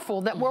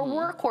powerful, that were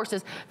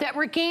workhorses, that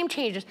were game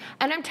changers.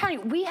 And I'm telling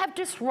you, we have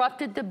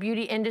disrupted the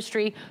beauty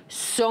industry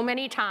so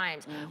many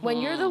times. When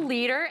you're the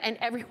leader and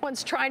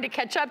everyone's trying to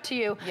catch up to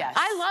you,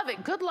 I love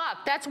it. Good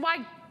luck. That's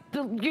why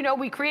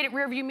we created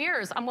rear view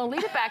mirrors. I'm gonna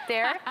leave it back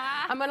there.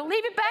 I'm gonna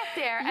leave it back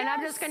there, and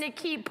I'm just gonna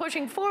keep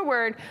pushing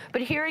forward.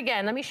 But here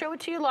again, let me show it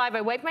to you live.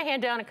 I wiped my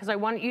hand down because I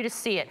want you to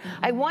see it.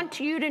 I want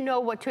you to know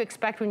what to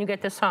expect when you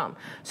get this home.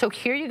 So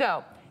here you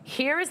go.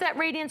 Here is that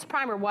Radiance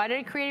Primer. Why did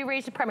I create a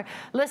Radiance Primer?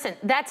 Listen,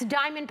 that's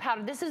diamond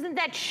powder. This isn't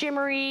that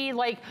shimmery,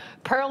 like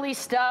pearly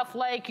stuff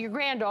like your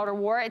granddaughter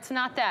wore. It's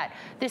not that.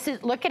 This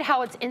is, look at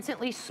how it's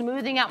instantly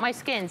smoothing out my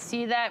skin.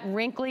 See that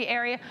wrinkly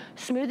area?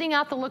 Smoothing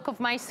out the look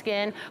of my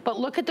skin. But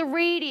look at the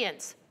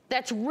radiance.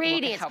 That's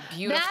radiance. Look at how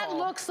beautiful. That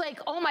looks like,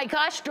 oh my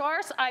gosh,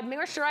 Doris, I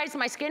moisturized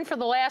my skin for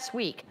the last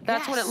week.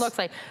 That's what it looks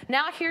like.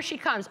 Now here she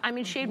comes. I'm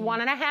in shade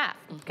 1.5.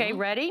 Okay,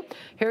 ready?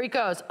 Here he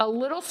goes. A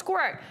little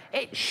squirt.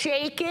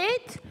 Shake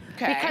it.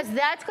 Because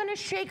that's gonna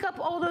shake up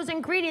all those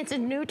ingredients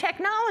in new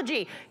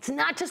technology. It's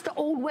not just the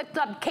old whipped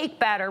up cake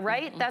batter,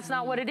 right? That's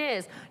not what it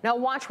is. Now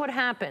watch what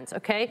happens,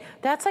 okay?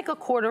 That's like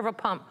 1/4 of a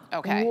pump.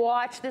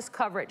 Watch this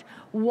coverage.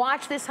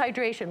 Watch this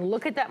hydration.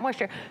 Look at that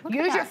moisture.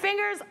 Use your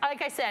fingers.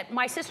 Like I said,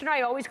 my sister and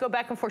I always go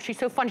back and forth. She's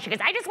so funny. She goes,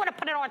 I just wanna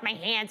put it on with my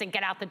hands and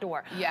get out the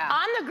door.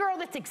 I'm the girl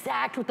that's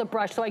exact with the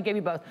brush, so I gave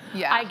you both.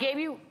 I gave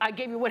you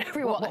whatever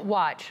you want, but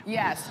watch.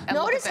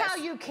 Notice how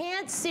you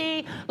can't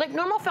see, like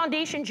normal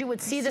foundations, you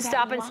would see the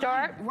stop and start.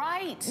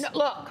 Right. No,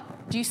 look.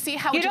 Do you see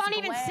how you it just don't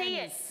even blends? see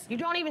it. You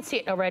don't even see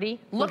it. Oh, ready?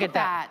 Look at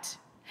that.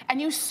 And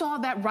you saw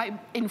that right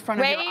in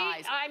front of your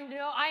eyes.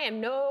 I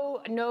am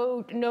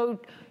no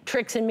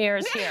tricks and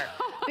mirrors here.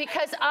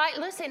 Because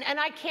listen, and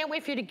I can't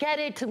wait for you to get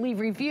it, to leave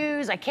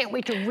reviews. I can't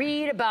wait to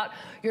read about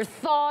your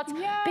thoughts.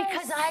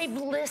 Because I've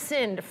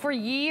listened for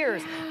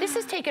years. This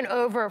has taken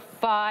over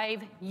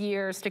 5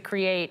 years to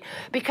create.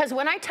 Because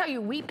when I tell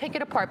you, we pick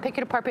it apart,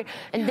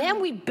 and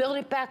then we build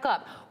it back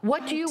up.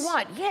 What do you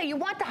want? Yeah, you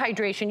want the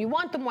hydration, you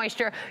want the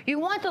moisture, you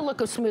want the look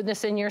of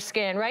smoothness in your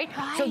skin, right?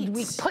 So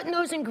we put in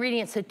those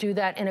ingredients that do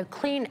that in a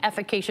clean,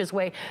 efficacious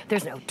way.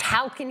 There's no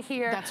talc in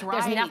here. That's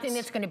right. There's nothing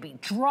that's gonna be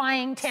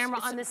drying,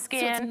 Tamara, on the skin.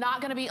 So it's not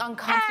gonna be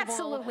uncomfortable.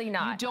 Absolutely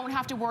not. You don't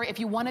have to worry. If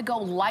you wanna go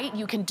light,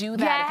 you can do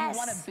that. If you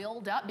wanna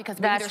build up, because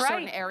maybe there's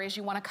certain areas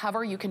you wanna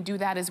cover, you can do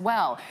that as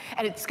well.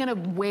 And it's gonna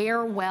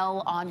wear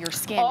well on your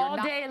skin. All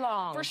day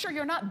long. For sure,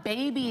 you're not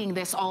babying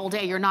this all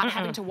day. You're not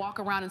having to walk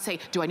around and say,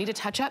 do I need to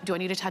touch up? Do I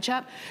need to touch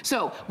up?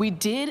 So we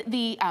did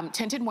the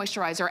tinted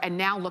moisturizer, and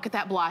now look at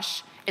that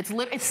blush. It's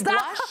blush,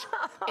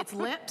 it's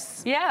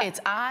lips, it's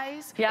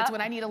eyes, it's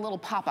when I need a little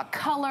pop of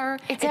color,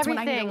 it's when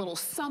I need a little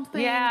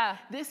something.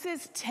 This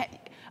is,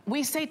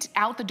 we say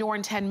out the door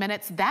in 10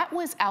 minutes. That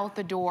was out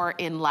the door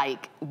in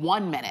like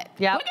 1 minute.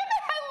 Look at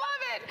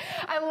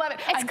that, I love it.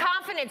 It's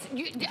confidence.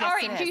 All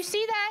right, do you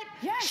see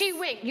that? She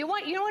winked. You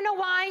want to know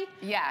why?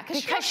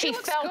 Because she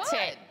felt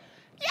it.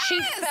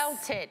 She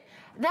felt it.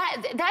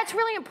 That's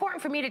really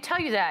important for me to tell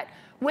you that.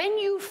 When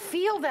you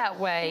feel that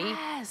way,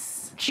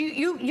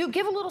 you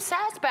give a little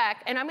sass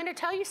back, and I'm gonna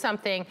tell you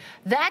something.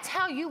 That's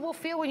how you will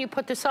feel when you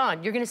put this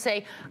on. You're gonna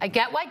say, I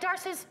get why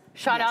Darcy's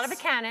shot out of a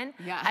cannon.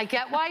 I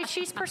get why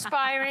she's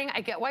perspiring.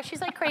 I get why she's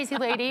like crazy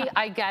lady.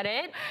 I get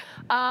it.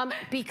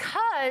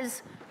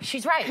 Because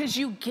she's right. Because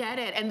you get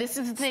it. And this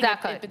is the thing,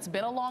 if it's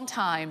been a long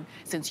time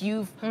since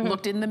you've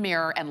looked in the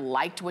mirror and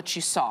liked what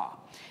you saw,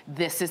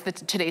 this is the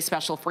today's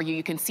special for you.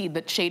 You can see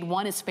that shade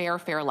 1 is fair,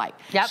 fair light.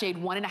 Yep. Shade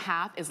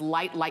 1.5 is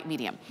light, light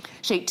medium.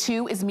 Shade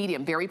 2 is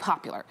medium, very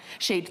popular.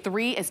 Shade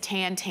 3 is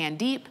tan, tan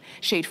deep.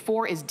 Shade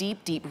 4 is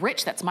deep, deep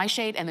rich. That's my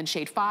shade. And then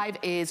shade 5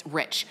 is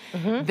rich.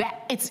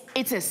 That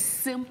it's as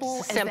simple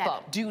as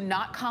that. Do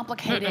not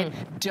complicate it.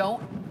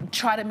 Don't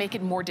try to make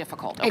it more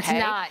difficult, okay? It's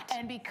not.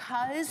 And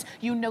because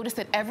you notice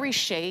that every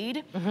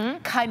shade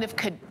kind of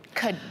could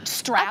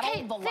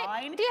straddle the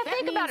line. Yeah,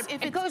 think about it.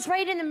 If it goes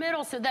right in the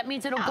middle, so that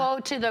means it'll go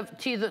to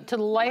the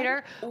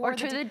lighter or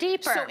to the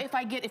deeper. So if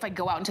I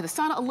go out into the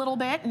sun a little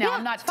bit, now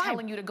I'm not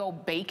telling you to go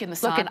bake in the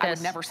sun. I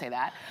would never say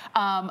that.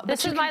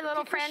 This is my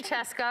little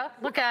Francesca.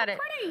 Look at it.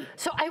 Pretty.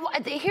 So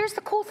here's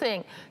the cool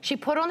thing. She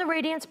put on the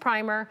Radiance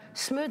Primer,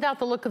 smoothed out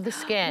the look of the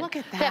skin. Look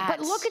at that.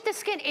 But look at the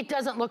skin. It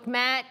doesn't look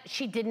matte.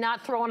 She did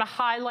not throw on a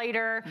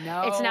highlighter.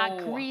 No. It's not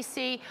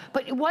greasy.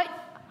 But what?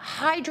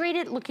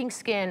 Hydrated looking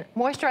skin,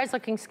 moisturized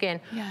looking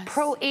skin,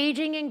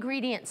 pro-aging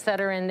ingredients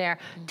that are in there.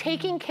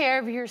 Taking care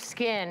of your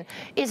skin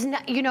is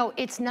not, you know,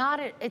 it's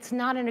not a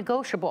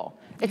negotiable.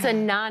 It's a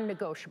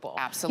non-negotiable.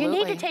 Absolutely.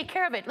 You need to take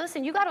care of it.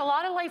 Listen, you got a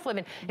lot of life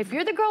living. If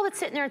you're the girl that's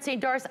sitting there and saying,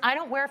 Doris, I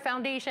don't wear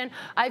foundation,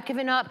 I've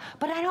given up,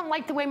 but I don't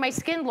like the way my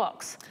skin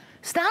looks.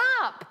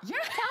 Stop. Yeah.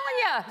 I'm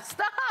telling you,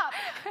 stop.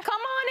 Come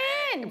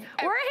on in.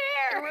 We're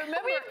here. Remember,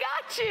 we've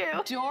got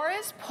you.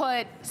 Doris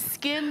put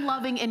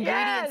skin-loving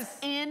ingredients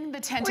in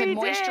the tinted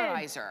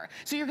moisturizer.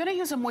 So you're gonna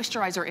use a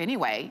moisturizer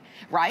anyway,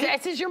 right?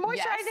 This is your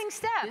moisturizing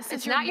step.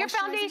 It's not your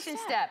foundation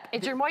step.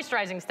 It's your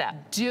moisturizing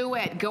step. Do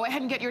it. Go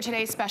ahead and get your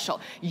today's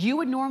special. You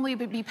would normally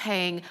be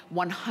paying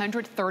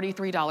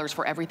 $133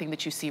 for everything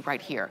that you see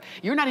right here.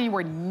 You're not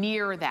anywhere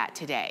near that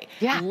today.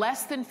 Yeah.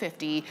 Less than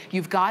 $50.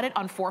 You've got it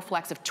on 4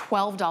 flex of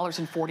 $12.49,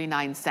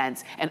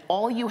 and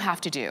all you have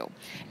to do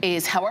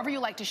is, however you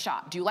like to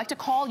shop. Do you like to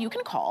call? You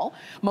can call.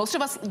 Most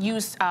of us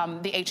use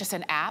the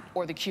HSN app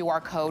or the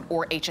QR code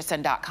or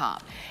hsn.com.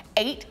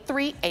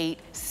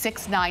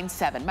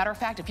 838-697. Matter of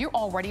fact, if you're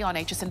already on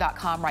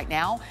hsn.com right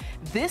now,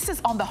 this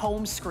is on the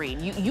home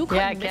screen. You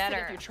couldn't miss it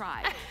if you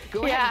tried.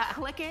 Go ahead and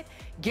click it,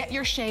 get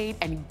your shade,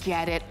 and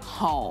get it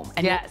home.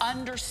 And you'll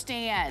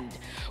understand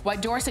why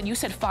Doris said, you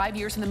said 5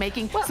 years in the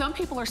making. Well, some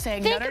people are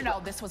saying,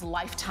 no, this was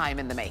lifetime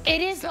in the making.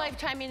 It is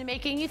lifetime in the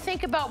making. You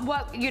think about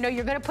what, you know,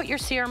 you're gonna put your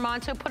serum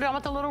on, so put it on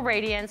with a little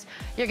radiance.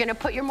 You're gonna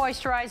put your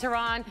moisturizer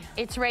on.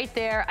 It's right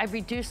there. I've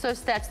reduced those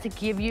steps to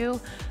give you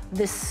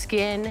the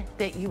skin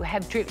that you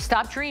have dreamed.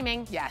 Stop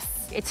dreaming. Yes.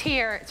 It's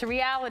here. It's a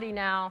reality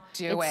now.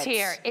 It's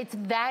here. It's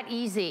that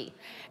easy.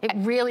 It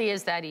really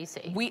is that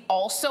easy. We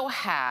also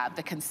have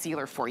the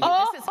concealer for you.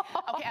 This is,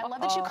 okay, I love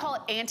that you call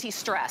it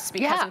anti-stress,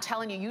 because I'm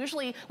telling you,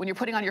 usually when you're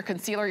putting on your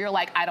concealer, you're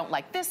like, I don't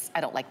like this,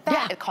 I don't like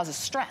that. It causes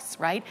stress,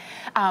 right?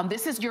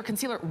 This is your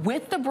concealer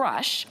with the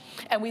brush,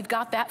 and we've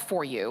got that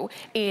for you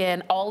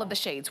in all of the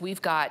shades.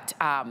 We've got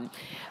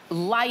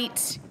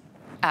light,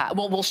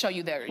 well, we'll show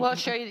you there. We'll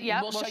show you,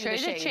 we'll show you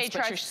the shades,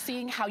 but you're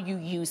seeing how you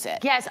use it.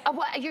 Yes,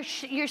 well,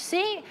 you're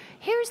seeing,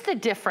 here's the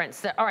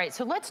difference. All right,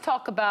 so let's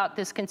talk about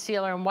this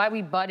concealer and why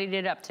we buddied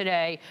it up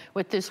today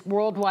with this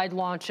worldwide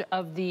launch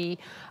of the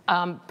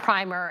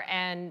primer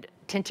and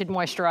tinted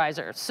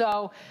moisturizer.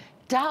 So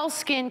Doll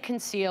Skin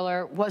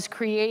Concealer was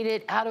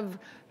created out of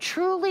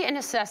truly a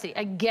necessity.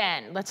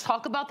 Again, let's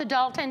talk about the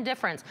Doll 10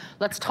 difference.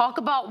 Let's talk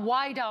about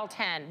why Doll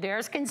 10.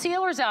 There's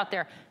concealers out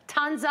there.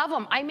 Tons of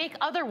them. I make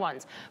other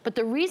ones. But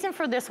the reason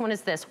for this one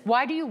is this.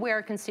 Why do you wear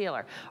a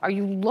concealer? Are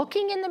you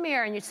looking in the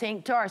mirror and you're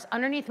saying, Doris,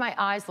 underneath my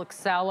eyes look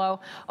sallow?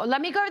 Oh,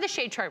 let me go to the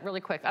shade chart really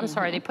quick. I'm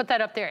sorry, they put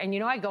that up there, and you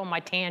know I go on my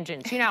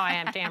tangents. You know how I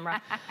am,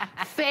 Tamara.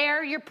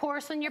 Fair, you're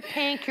porcelain, you're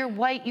pink, you're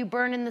white, you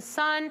burn in the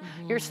sun,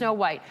 you're Snow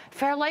White.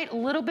 Fair light, a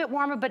little bit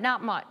warmer, but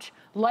not much.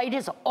 Light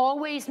is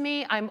always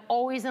me. I'm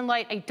always in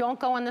light. I don't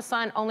go in the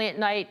sun, only at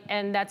night,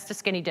 and that's the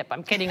skinny dip.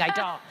 I'm kidding, I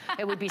don't.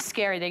 It would be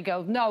scary. They'd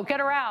go, no,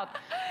 get her out.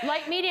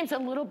 Light medium's a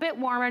little bit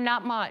warmer,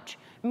 not much.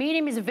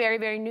 Medium is very,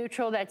 very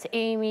neutral. That's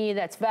Amy,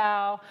 that's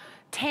Val.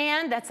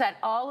 Tan, that's that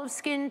olive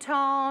skin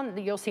tone.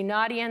 You'll see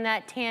Nadia in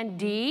that. Tan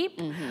deep.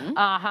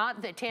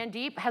 The tan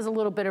deep has a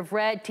little bit of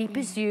red. Deep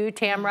is you,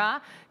 Tamra.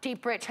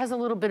 Deep rich has a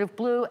little bit of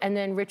blue, and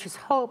then rich is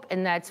hope,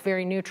 and that's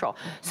very neutral.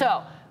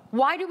 So,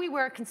 why do we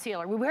wear a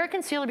concealer? We wear a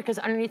concealer because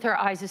underneath our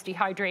eyes is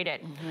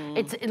dehydrated.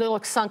 It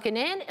looks sunken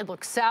in, it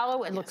looks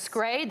sallow, it looks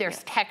gray,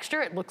 there's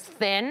texture, it looks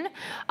thin.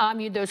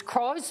 Those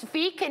crow's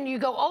feet, and you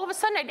go, all of a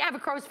sudden I didn't have a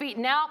crow's feet,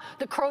 and now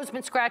the crow's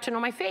been scratching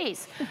on my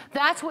face.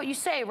 That's what you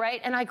say,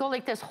 right? And I go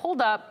like this,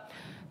 hold up.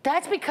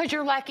 That's because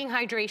you're lacking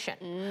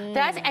hydration.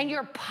 And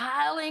you're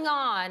piling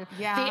on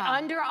the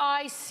under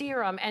eye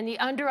serum and the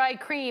under eye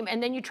cream,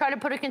 and then you try to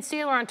put a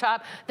concealer on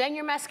top, then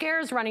your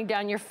mascara's running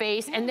down your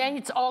face, and then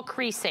it's all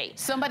creasy.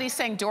 Somebody's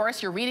saying,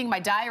 Doris, you're reading my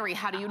diary.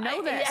 How do you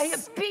know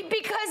this?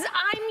 Because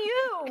I'm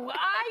you.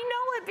 I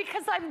know it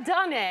because I've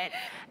done it.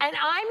 And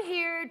I'm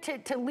here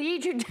to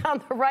lead you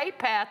down the right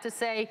path to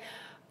say,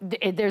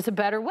 there's a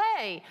better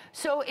way.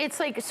 So it's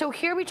like, so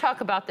here we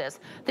talk about this.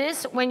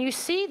 When you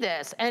see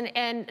this, and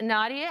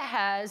Nadia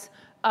has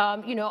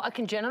you know, a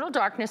congenital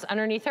darkness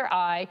underneath her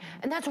eye,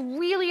 and that's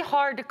really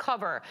hard to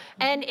cover.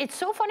 And it's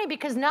so funny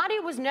because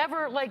Nadia was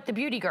never like the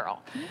beauty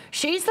girl.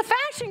 She's the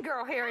fashion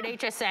girl here at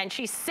HSN.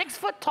 She's 6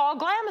 foot tall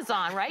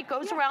glamazon, right?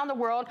 Goes around the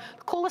world,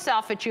 the coolest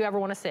outfit you ever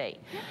want to see.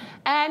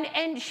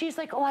 And she's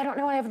like, oh, I don't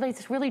know, I have like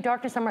this really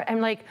darkness.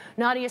 I'm like,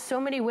 Nadia, so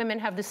many women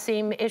have the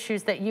same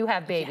issues that you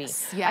have, baby.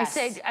 Yes.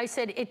 I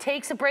said, it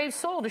takes a brave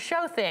soul to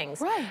show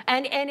things,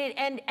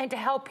 and to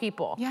help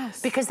people,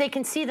 because they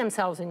can see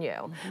themselves in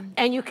you,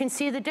 and you can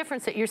see the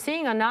difference that you're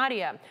seeing on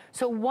Nadia.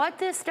 So what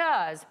this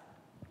does,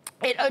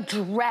 it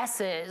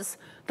addresses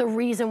the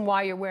reason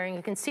why you're wearing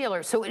a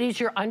concealer. So it is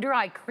your under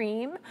eye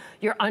cream,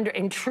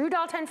 in true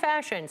Dalton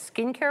fashion,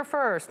 skincare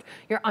first,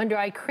 your under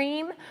eye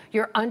cream,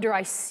 your under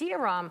eye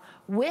serum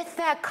with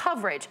that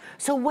coverage.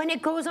 So when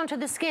it goes onto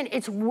the skin,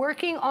 it's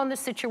working on the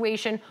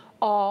situation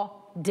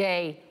all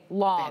day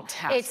long.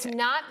 Fantastic.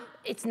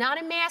 It's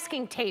not a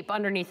masking tape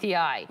underneath the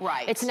eye.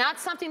 Right. It's not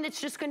something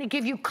that's just gonna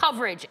give you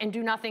coverage and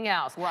do nothing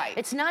else. Right.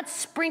 It's not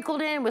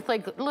sprinkled in with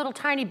like a little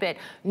tiny bit.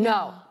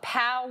 No,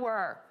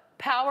 power.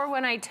 Power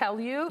when I tell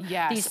you,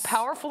 these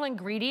powerful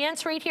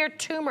ingredients right here,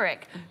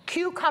 turmeric,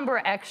 cucumber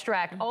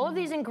extract, all of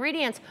these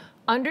ingredients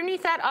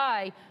underneath that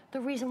eye, the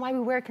reason why we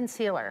wear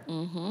concealer,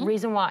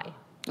 reason why.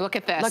 Look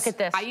at this. Look at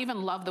this. I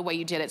even love the way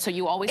you did it. So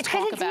you always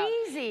talk about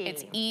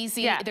it's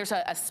easy. Yeah. There's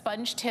a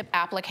sponge tip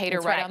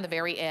applicator right on the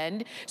very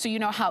end. So you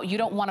know how you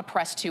don't want to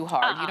press too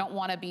hard. You don't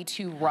want to be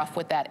too rough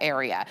with that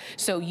area.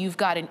 So you've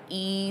got an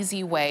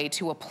easy way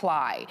to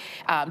apply,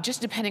 just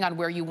depending on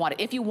where you want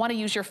it. If you want to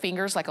use your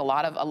fingers, like a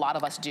lot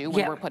of us do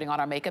when we're putting on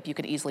our makeup, you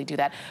can easily do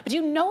that. But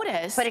you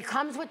notice. But it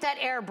comes with that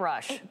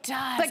airbrush. It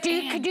does. But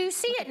could you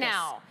see it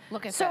now?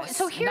 Look at this.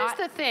 So here's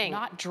the thing.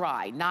 Not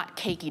dry, not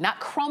cakey,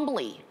 not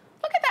crumbly.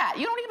 Look at that,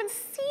 you don't even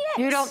see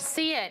it. You don't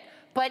see it,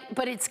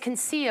 but it's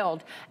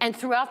concealed. And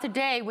throughout the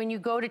day, when you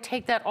go to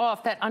take that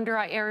off, that under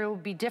eye area will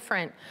be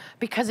different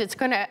because it's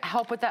gonna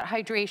help with that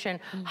hydration,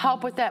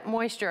 help with that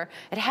moisture.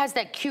 It has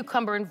that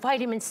cucumber and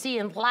vitamin C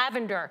and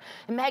lavender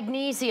and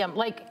magnesium,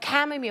 like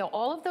chamomile,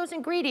 all of those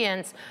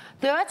ingredients.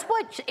 That's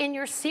what's in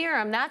your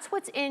serum. That's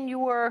what's in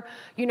your,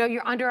 you know,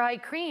 your under eye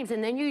creams.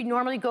 And then you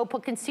normally go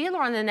put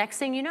concealer on. The next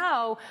thing you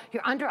know,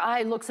 your under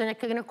eye looks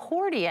like an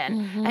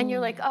accordion. And you're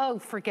like, oh,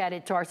 forget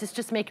it, Doris. It's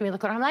just making me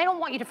look good. I don't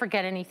want you to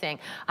forget anything.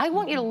 I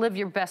want you to live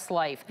your best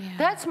life.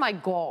 That's my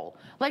goal.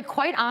 Like,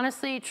 quite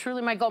honestly,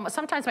 truly my goal.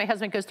 Sometimes my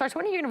husband goes, Doris,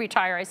 when are you gonna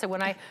retire? I said,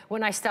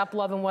 when I stop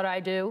loving what I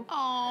do.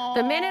 Aww.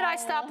 The minute I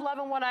stop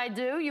loving what I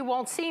do, you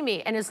won't see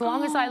me. And as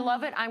long as I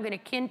love it, I'm gonna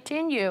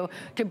continue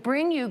to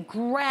bring you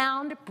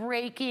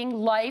groundbreaking,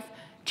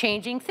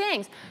 life-changing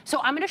things. So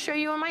I'm gonna show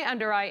you in my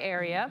under eye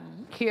area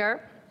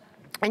here.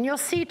 And you'll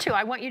see too,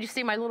 I want you to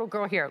see my little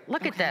girl here.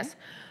 Look at this.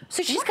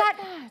 So she's got,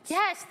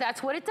 yes,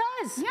 that's what it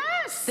does.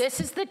 Yes.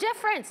 This is the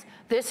difference.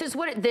 This is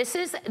what this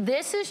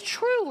is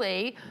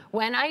truly,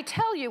 when I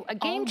tell you, a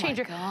game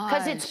changer,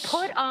 because it's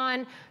put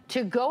on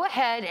to go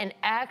ahead and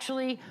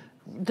actually,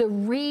 the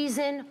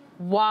reason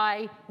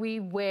why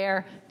we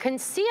wear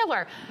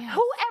concealer.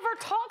 Whoever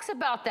talks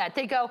about that,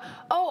 they go,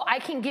 oh, I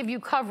can give you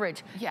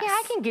coverage. Yeah,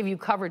 I can give you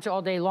coverage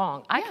all day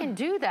long. I can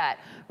do that.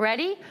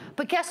 Ready?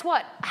 But guess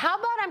what? How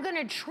about I'm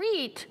gonna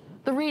treat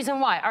the reason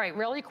why. All right,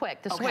 really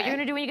quick. This is what you're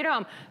gonna do when you get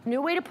home.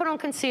 New way to put on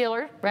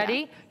concealer.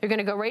 Ready? You're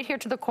gonna go right here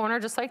to the corner,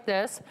 just like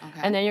this.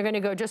 And then you're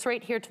gonna go just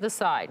right here to the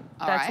side.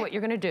 That's what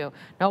you're gonna do.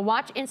 Now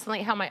watch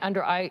instantly how my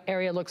under eye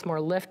area looks more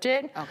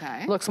lifted.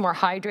 Looks more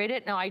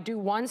hydrated. Now I do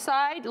one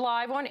side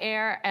live on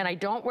air, and I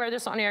don't wear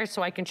this on air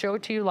so I can show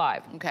it to you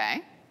live.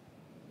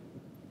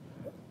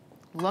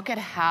 Look at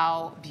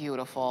how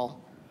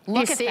beautiful.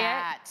 Look at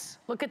that.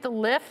 Look at the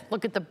lift.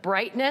 Look at the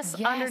brightness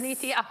underneath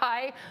the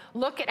eye.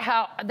 Look at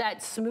how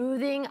that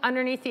smoothing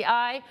underneath the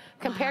eye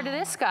compared to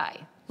this guy.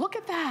 Look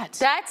at that.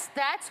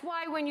 That's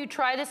why when you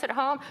try this at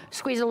home,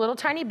 squeeze a little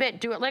tiny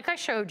bit. Do it like I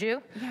showed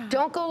you.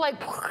 Don't go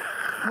like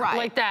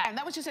like that. And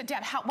that was just a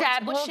dab.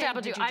 What shade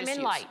did you I'm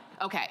in light.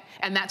 Okay,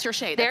 and that's your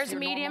shade. There's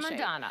medium and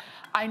Donna.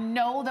 I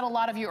know that a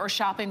lot of you are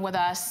shopping with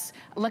us.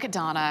 Look at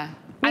Donna.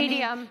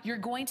 Medium. I mean, you're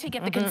going to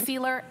get the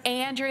concealer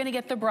and you're gonna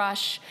get the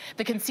brush.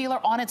 The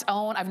concealer on its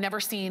own, I've never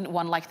seen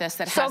one like this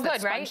that has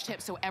that sponge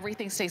tip, so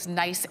everything stays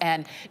nice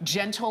and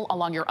gentle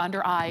along your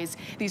under eyes.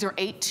 These are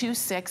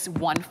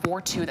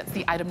 826142. That's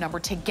the item number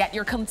to get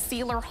your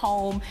concealer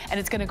home, and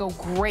it's gonna go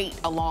great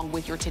along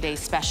with your today's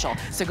special.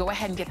 So go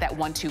ahead and get that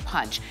 1-2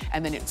 punch,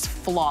 and then it's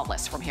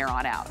flawless from here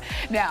on out.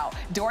 Now,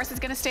 Doris is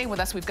gonna stay with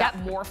us. We've got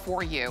more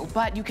for you,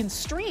 but you can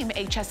stream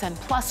HSN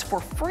Plus for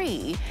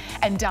free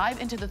and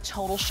dive into the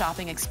total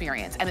shopping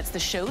experience. And it's the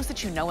shows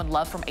that you know and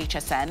love from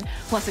HSN,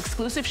 plus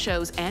exclusive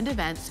shows and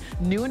events,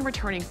 new and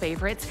returning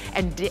favorites,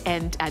 and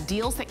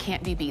deals that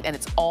can't be beat. And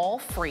it's all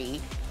free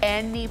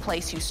any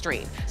place you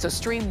stream. So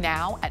stream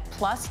now at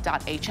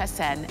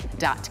plus.hsn.com.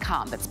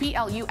 That's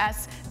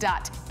plus.hsn.com.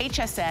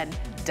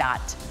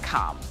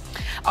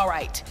 All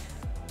right.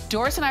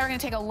 Doris and I are gonna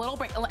take a little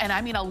break, and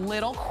I mean a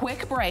little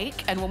quick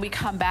break, and when we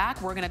come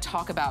back, we're gonna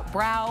talk about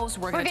brows,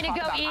 we're gonna talk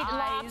go about eat eyes,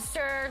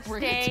 lobster,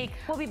 steak.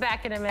 We'll be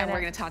back in a minute. and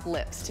we're gonna talk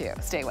lips too.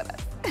 Stay with us.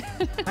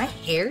 My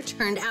hair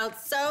turned out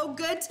so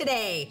good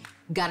today.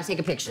 Gotta take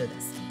a picture of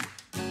this.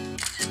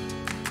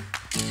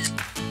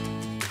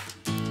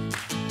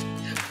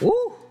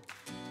 Ooh,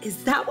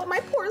 is that what my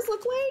pores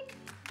look like?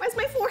 Why is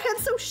my forehead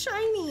so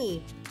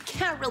shiny?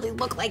 Can't really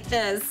look like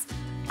this.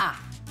 Ah,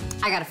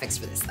 I got a fix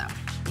for this though.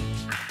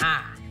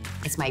 Aha,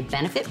 it's my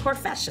Benefit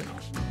Professional.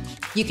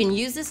 You can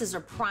use this as a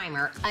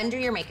primer under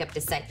your makeup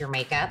to set your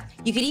makeup.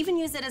 You could even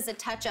use it as a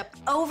touch-up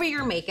over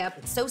your makeup.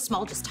 It's so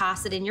small, just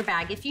toss it in your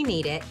bag if you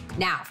need it.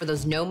 Now, for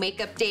those no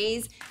makeup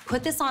days,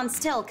 put this on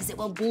still because it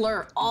will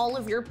blur all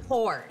of your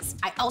pores.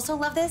 I also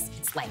love this.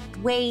 It's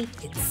lightweight,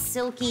 it's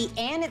silky,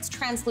 and it's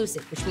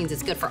translucent, which means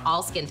it's good for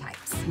all skin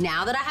types.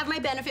 Now that I have my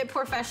Benefit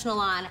Professional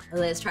on,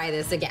 let's try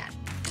this again.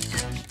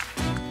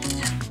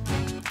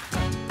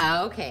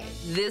 Okay,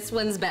 this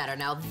one's better.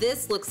 Now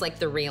this looks like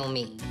the real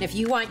me. If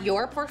you want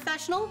your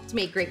professional to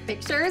make great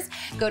pictures,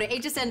 go to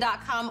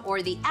hsn.com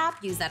or the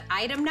app, use that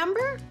item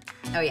number.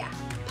 Oh yeah,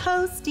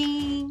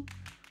 posting.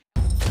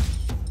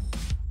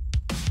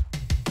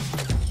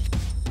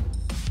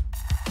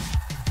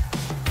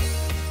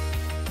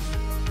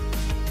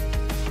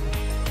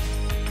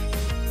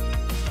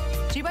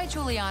 G by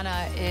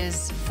Juliana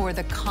is for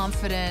the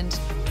confident,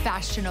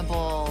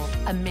 fashionable,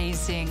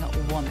 amazing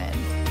woman.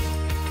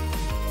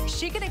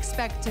 She can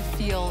expect to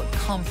feel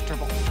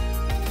comfortable.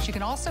 She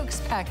can also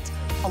expect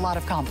a lot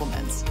of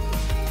compliments.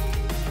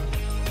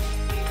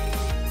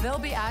 They'll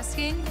be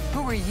asking,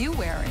 who are you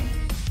wearing?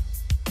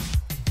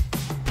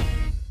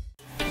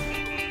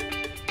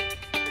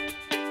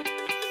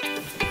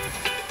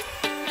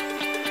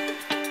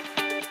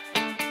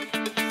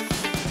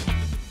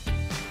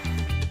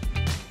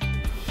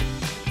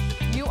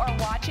 You are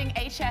watching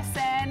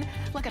HSN.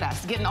 Look at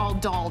us, getting all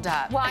dolled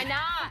up. Why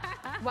not?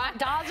 What?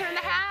 Dolls are in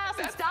the house.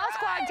 It's Doll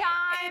Squad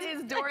time. It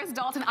is Doris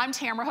Dalton. I'm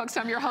Tamara Hooks.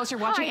 I'm your host. You're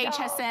watching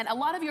HSN. A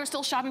lot of you are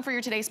still shopping for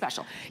your Today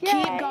Special. Yay.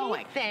 Keep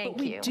going.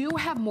 Thank you. We do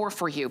have more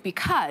for you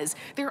because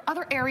there are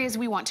other areas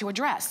we want to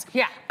address.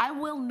 Yeah. I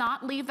will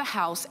not leave the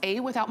house, A,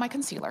 without my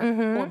concealer,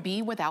 or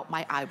B, without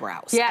my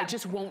eyebrows. Yeah. I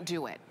just won't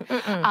do it.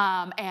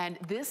 And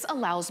this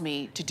allows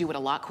me to do it a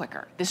lot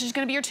quicker. This is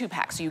going to be your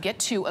 2-pack. So you get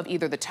 2 of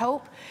either the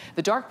taupe,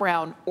 the dark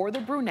brown, or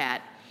the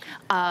brunette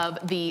of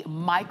the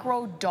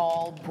Micro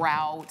Doll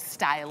Brow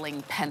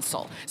Styling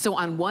Pencil. So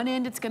on one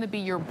end, it's gonna be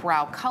your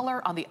brow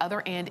color. On the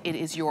other end, it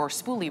is your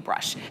spoolie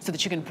brush so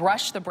that you can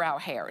brush the brow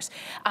hairs.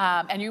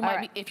 And you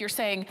might be, if you're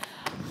saying,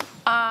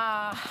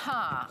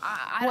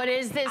 what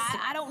is this?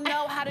 I don't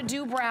know how to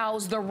do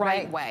brows the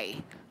right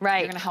way. Right.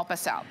 You're gonna help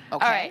us out,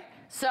 okay? All right,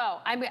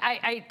 so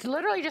I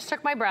literally just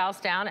took my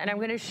brows down and I'm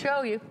gonna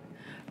show you.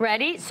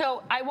 Ready?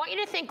 So I want you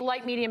to think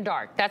light, medium,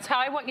 dark. That's how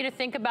I want you to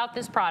think about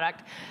this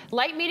product.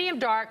 Light, medium,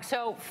 dark,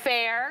 so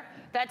fair,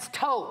 that's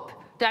taupe.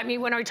 That means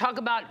when I talk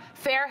about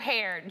fair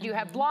hair, you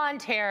have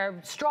blonde hair,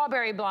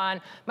 strawberry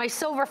blonde, my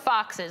silver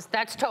foxes,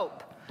 that's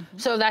taupe.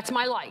 So that's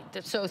my light,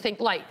 so think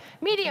light.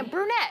 Medium,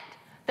 brunette.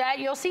 That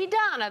you'll see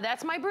Donna,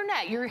 that's my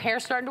brunette. Your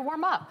hair's starting to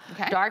warm up.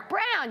 Okay. Dark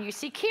brown, you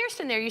see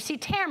Kirsten there, you see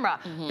Tamara.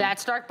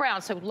 That's dark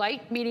brown, so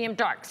light, medium,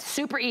 dark.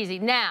 Super easy.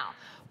 Now,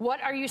 what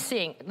are you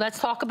seeing? Let's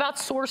talk about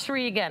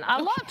sorcery again.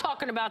 I love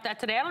talking about that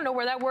today. I don't know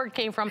where that word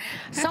came from.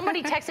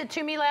 Somebody texted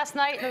to me last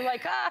night and they're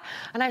like,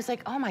 and I was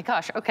like, oh my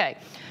gosh, okay.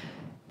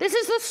 This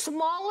is the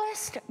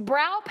smallest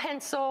brow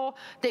pencil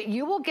that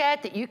you will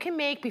get, that you can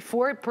make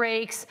before it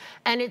breaks,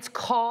 and it's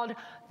called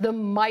the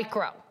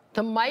Micro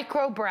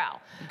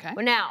Brow.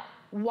 Okay. Now,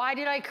 why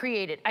did I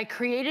create it? I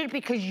created it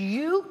because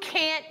you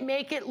can't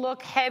make it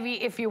look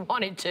heavy if you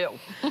wanted to.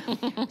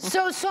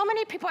 So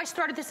many people, I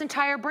started this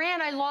entire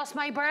brand, I lost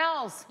my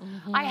brows.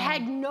 I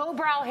had no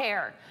brow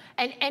hair.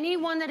 And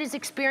anyone that has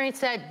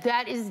experienced that,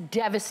 that is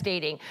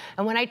devastating.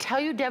 And when I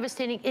tell you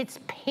devastating, it's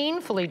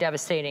painfully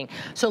devastating.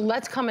 So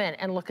let's come in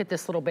and look at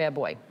this little bad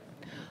boy.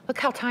 Look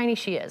how tiny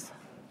she is.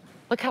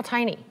 Look how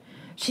tiny.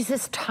 She's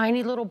this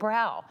tiny little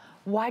brow.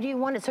 Why do you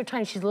want it so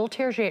tiny? She's a little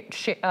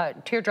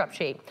teardrop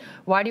shape.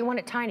 Why do you want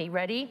it tiny?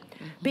 Ready?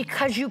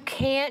 Because you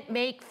can't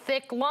make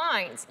thick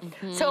lines.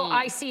 So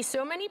I see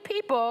so many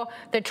people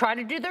that try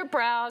to do their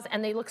brows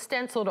and they look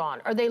stenciled on,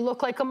 or they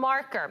look like a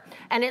marker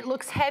and it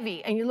looks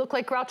heavy and you look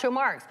like Groucho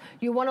Marx.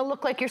 You want to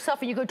look like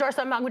yourself and you go, Doris,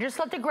 I'm going to just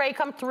let the gray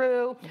come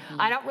through.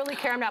 I don't really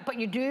care, I'm not. But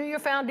you do your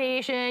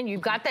foundation, you've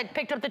got that,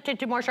 picked up the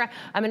tinted moisturizer.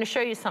 I'm going to show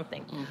you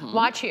something.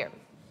 Watch here.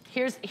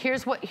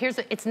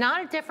 It's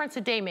not a difference a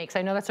day makes.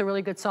 I know that's a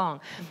really good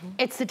song.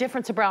 It's the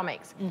difference a brow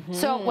makes.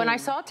 So when I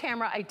saw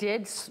Tamara, I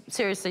did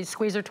seriously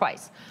squeeze her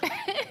twice.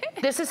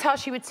 This is how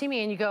she would see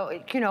me, and you go,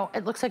 you know,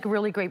 it looks like a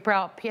really great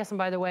brow. P.S. and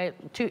by the way,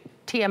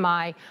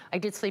 TMI, I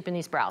did sleep in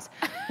these brows.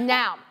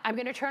 Now, I'm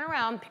gonna turn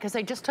around because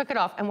I just took it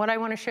off, and what I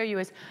wanna show you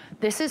is,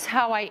 this is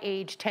how I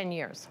aged 10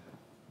 years.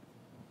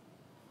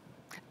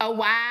 Oh,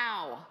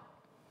 wow.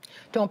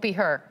 Don't be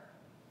her.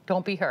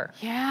 Don't be her.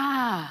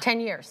 Yeah.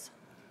 10 years.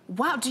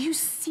 Wow, do you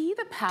see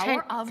the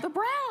power of the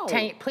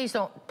brow? Please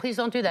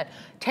don't do that.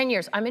 10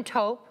 years, I'm in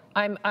taupe.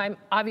 I'm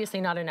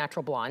obviously not a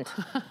natural blonde.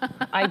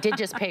 I did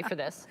just pay for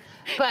this.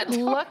 But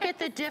look at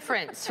the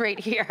difference right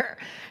here.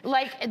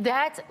 Like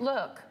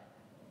look.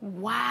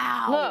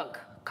 Wow. Look,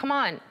 come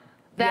on.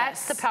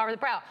 That's the power of the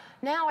brow.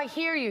 Now I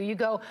hear you. You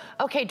go,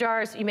 okay,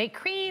 Doris, you make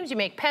creams, you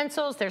make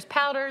pencils, there's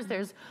powders,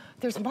 there's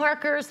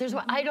markers, there's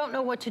what I don't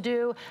know what to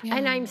do,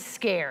 and I'm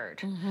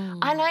scared.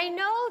 And I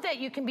know that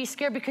you can be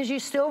scared because you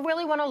still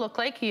really want to look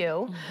like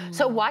you.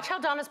 So watch how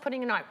Donna's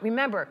putting it on.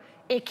 Remember,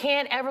 it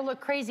can't ever look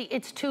crazy.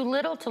 It's too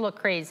little to look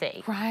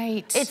crazy.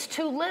 Right. It's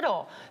too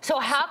little. So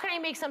how can I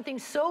make something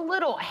so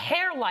little,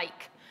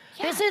 hair-like?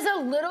 This is a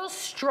little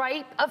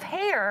stripe of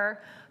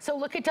hair. So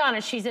look at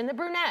Donna, she's in the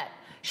brunette.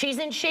 She's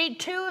in shade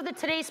 2 of the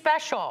Today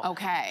Special.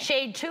 Okay.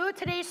 Shade 2 of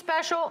Today's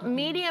Special,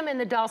 medium in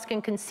the Doll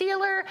Skin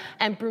Concealer,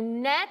 and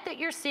brunette that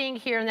you're seeing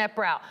here in that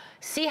brow.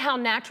 See how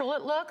natural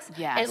it looks?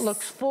 Yes. It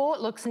looks full, it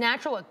looks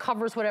natural, it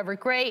covers whatever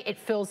gray, it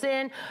fills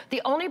in.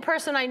 The only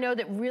person I know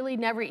that really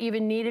never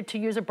even needed to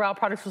use a brow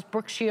product was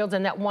Brooke Shields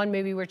in that one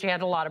movie where she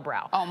had a lot of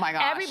brow. Oh my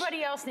gosh.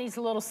 Everybody else needs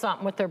a little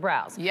something with their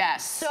brows.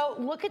 Yes. So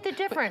look at the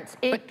difference.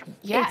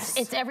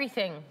 It's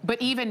everything.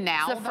 But even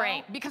now, It's the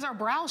frame. because our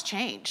brows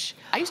change.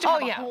 I used to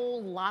have a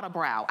whole lot of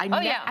brow.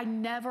 I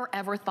never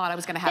ever thought I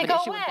was going to have an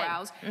issue with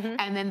brows.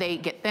 And then they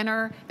get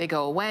thinner, they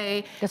go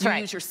away. That's you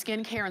right. use your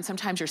skincare, and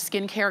sometimes your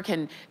skincare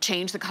can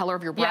change the color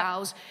of your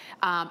brows.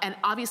 And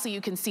obviously you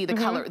can see the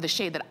color, the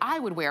shade that I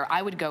would wear.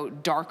 I would go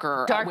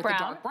darker with the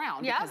dark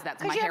brown because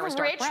that's my hair is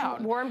dark brown. You have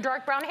rich, warm,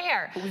 dark brown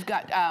hair. But we've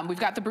got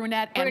the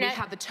brunette, and we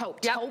have the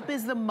taupe. Taupe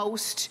is the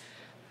most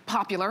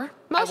popular.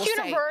 Most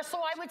universal,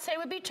 I would say,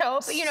 would be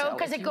taupe, you know,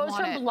 because it goes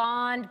from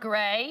blonde,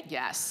 gray.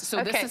 Yes,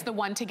 so this is the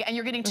one to get, and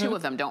you're getting 2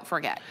 of them, don't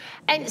forget.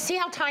 And see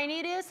how tiny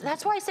it is?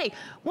 That's why I say,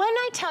 when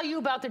I tell you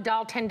about the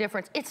Doll 10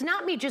 difference, it's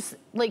not me just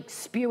like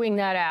spewing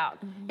that out.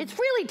 It's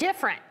really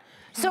different.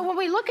 So when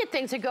we look at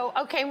things and go,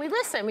 okay, and we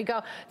listen, they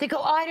go,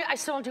 oh, I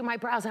still don't do my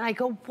brows. And I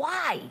go,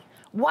 why?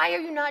 Why are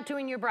you not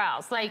doing your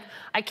brows? Like,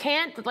 I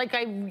can't, like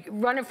I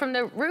run it from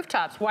the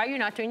rooftops. Why are you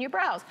not doing your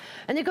brows?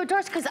 And they go,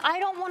 Doris, because I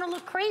don't want to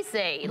look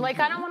crazy. Like,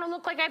 I don't want to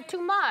look like I have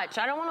too much.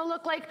 I don't want to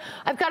look like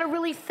I've got a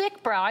really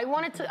thick brow. I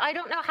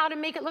don't know how to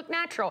make it look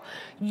natural.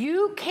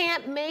 You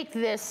can't make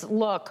this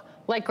look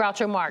like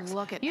Groucho Marx.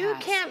 Look at You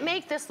can't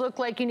make this look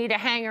like you need a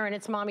hanger and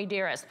it's Mommy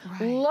Dearest.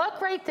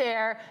 Look right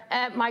there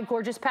at my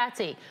gorgeous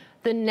Patsy.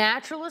 The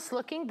naturalist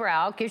looking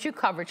brow gives you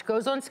coverage,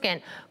 goes on skin,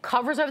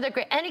 covers over that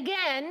gray. And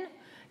again,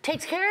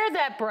 takes care of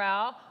that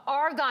brow,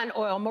 argan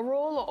oil,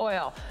 marula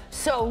oil.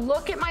 So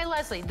look at my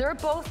Leslie. They're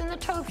both in the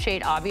taupe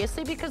shade,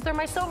 obviously, because they're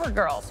my silver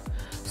girls.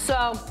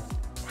 So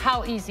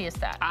how easy is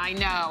that? I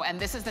know, and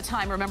this is the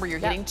time, remember, you're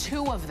getting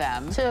 2 of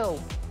them. 2.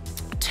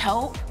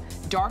 Taupe,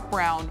 dark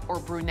brown, or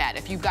brunette.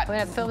 If you've got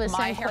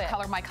my hair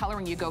color, my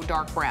coloring, you go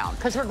dark brown.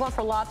 Because we're going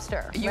for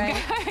lobster, right?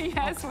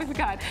 Yes,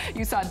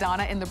 you saw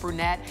Donna in the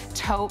brunette,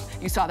 taupe,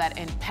 you saw that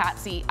in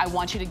Patsy. I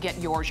want you to get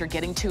yours. You're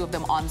getting 2 of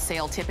them on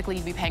sale. Typically,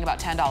 you'd be paying about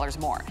 $10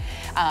 more.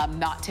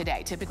 Not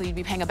today. Typically, you'd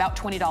be paying about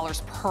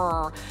 $20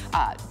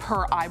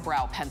 per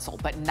eyebrow pencil,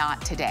 but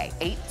not today.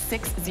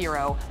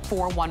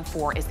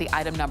 860-414 is the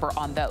item number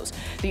on those.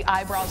 The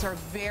eyebrows are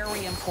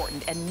very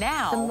important, and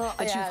now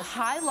that you've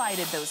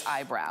highlighted those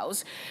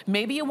eyebrows,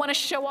 maybe you want to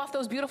show off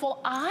those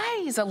beautiful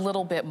eyes a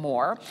little bit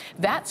more.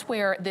 That's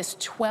where this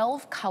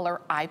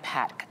 12-color eye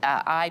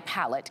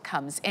palette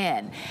comes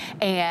in.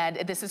 And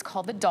this is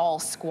called the Doll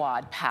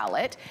Squad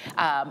palette.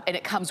 And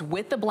it comes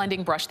with the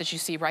blending brush that you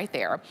see right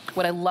there.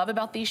 What I love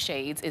about these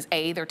shades is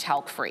A, they're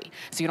talc-free,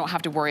 so you don't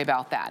have to worry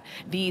about that.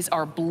 These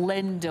are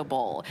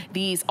blendable.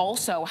 These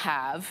also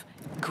have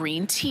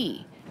green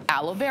tea,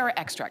 aloe vera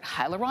extract,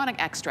 hyaluronic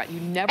extract.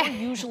 You never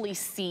usually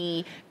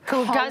see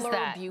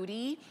color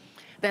beauty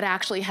that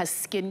actually has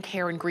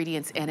skincare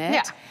ingredients in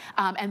it.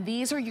 And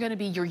these are gonna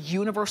be your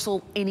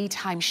universal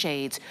anytime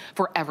shades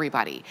for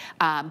everybody.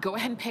 Go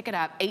ahead and pick it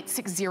up,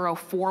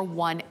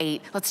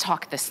 860-418. Let's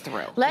talk this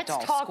through. Let's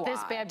talk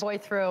this bad boy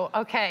through.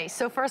 Okay,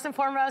 so first and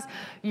foremost,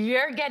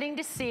 you're getting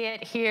to see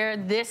it here.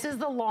 This is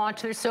the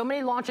launch. There's so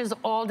many launches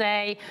all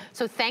day.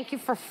 So thank you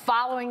for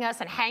following us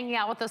and hanging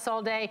out with us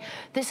all day.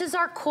 This is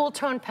our cool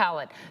tone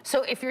palette.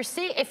 So if you're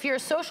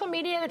social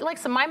media,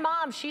 like my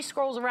mom, she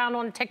scrolls around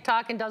on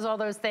TikTok and does all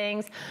those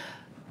things.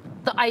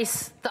 The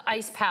ice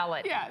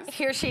palette. Yes.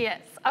 Here she is.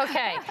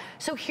 Okay,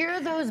 so here are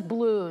those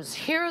blues,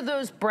 here are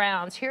those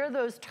browns, here are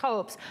those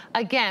taupes.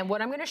 Again,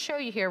 what I'm gonna show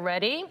you here,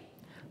 ready?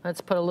 Let's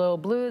put a little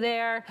blue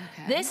there.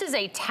 Okay. This is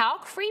a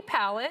talc-free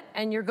palette,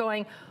 and you're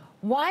going,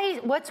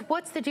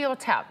 what's the deal with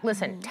talc?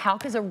 Listen,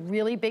 talc is a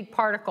really big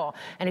particle,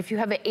 and if you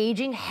have an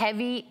aging,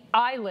 heavy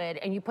eyelid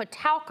and you put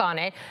talc on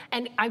it,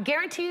 and I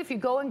guarantee you if you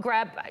go and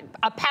grab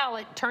a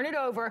palette, turn it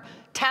over,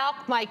 talc,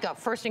 mica,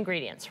 first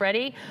ingredients,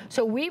 ready?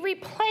 So we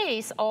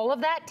replace all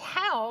of that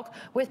talc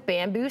with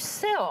bamboo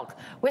silk,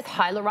 with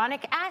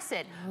hyaluronic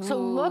acid. Ooh. So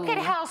look at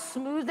how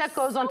smooth that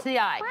goes onto the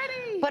eye.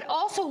 Pretty. But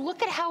also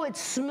look at how it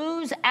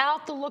smooths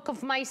out the look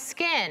of my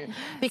skin. Yes.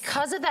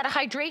 Because of that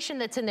hydration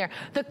that's in there.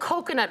 The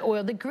coconut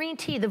oil, the green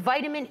tea, the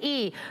vitamin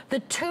E,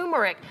 the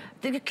turmeric,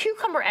 the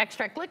cucumber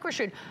extract, licorice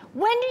root.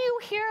 When do you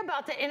hear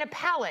about that in a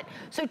palette?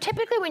 So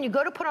typically when you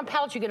go to put on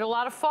palettes, you get a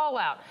lot of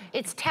fallout.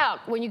 It's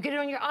talc. When you get it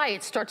on your eye,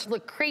 it starts to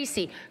look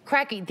crazy,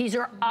 cracky. These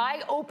are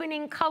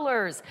eye-opening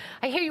colors.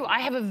 I hear you. I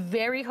have a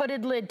very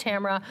hooded lid,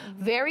 Tamara.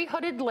 Very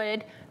hooded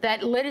lid.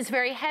 That lid is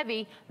very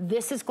heavy.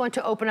 This is going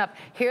to open up.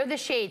 Here are the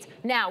shades.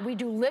 Now, we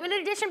do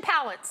limited edition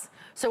palettes.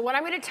 So what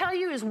I'm going to tell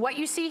you is what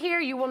you see here,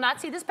 you will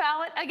not see this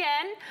palette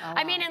again. Oh,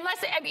 I mean,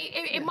 unless,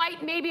 it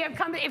might maybe have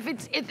come,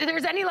 if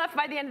there's any left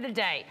by the end of the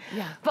day.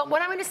 Yeah. But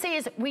what I'm going to say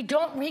is we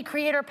don't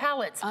recreate our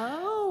palettes.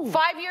 Oh.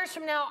 5 years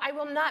from now, I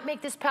will not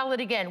make this palette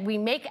again. We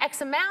make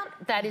X amount,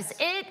 that is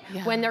it.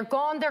 Yeah. When they're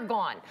gone, they're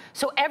gone.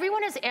 So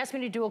everyone has asked me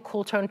to do a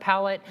cool tone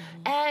palette,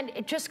 and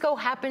it just so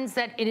happens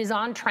that it is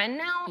on trend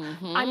now.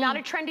 I'm not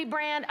a trendy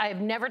brand. I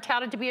have never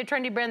touted to be a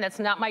trendy brand. That's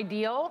not my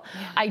deal.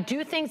 Yeah. I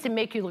do things that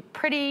make you look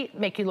pretty,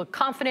 make you look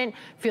confident,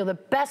 feel the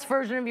best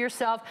version of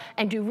yourself,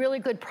 and do really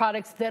good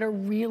products that are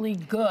really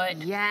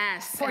good.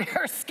 Yes. For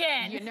your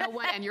skin. You know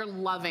what? And you're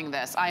loving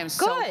this. I am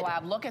so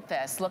glad. Look at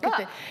this. Look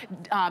at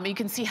the, you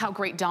can see how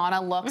great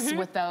Donna looks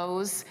with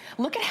those.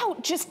 Look at how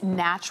just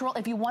natural.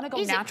 If you want to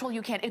go natural,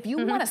 you can. If you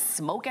want to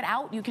smoke it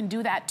out, you can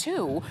do that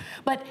too.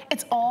 But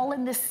it's all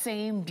in the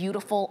same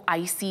beautiful,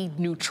 icy,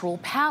 neutral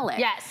palette.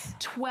 Yes.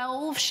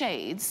 12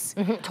 shades.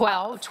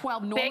 12.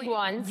 12. Normally, big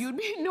ones. You'd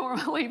be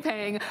normally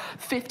paying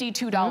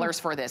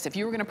 $52 for this. If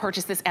you were going to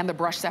purchase this and the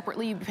brush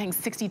separately, you'd be paying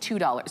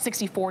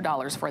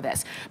 $64 for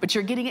this. But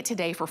you're getting it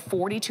today for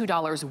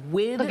 $42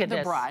 with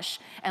the brush.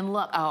 And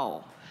look,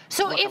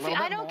 so if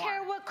I don't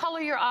care what color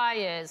your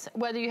eye is,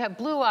 whether you have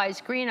blue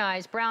eyes, green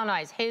eyes, brown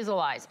eyes, hazel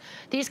eyes,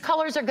 these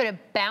colors are going to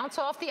bounce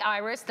off the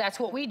iris. That's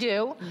what we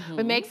do.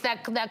 It makes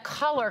that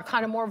color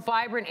kind of more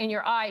vibrant in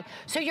your eye,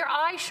 so your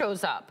eye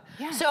shows up.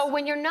 Yes. So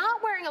when you're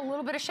not wearing a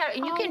little bit of shadow,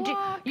 and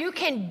you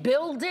can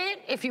build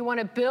it if you want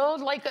to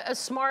build like a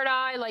smart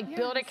eye, like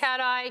build a cat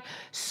eye,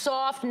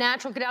 soft,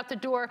 natural, get out the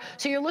door.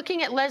 So you're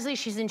looking at Leslie.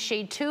 She's in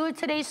shade 2 of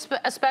today's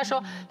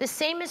special. The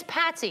same as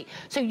Patsy.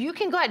 So you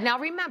can go ahead. Now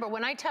remember,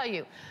 when I tell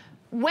you,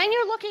 when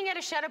you're looking at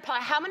a shadow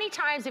palette, how many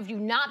times have you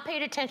not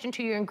paid attention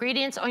to your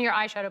ingredients on your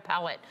eyeshadow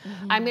palette?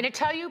 I'm going to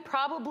tell you,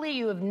 probably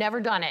you have never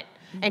done it.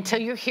 Until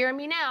you're hearing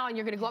me now, and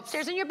you're going to go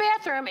upstairs in your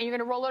bathroom, and you're going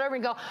to roll it over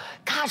and go,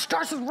 gosh,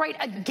 Doris was right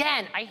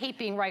again. I hate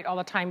being right all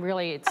the time,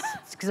 really.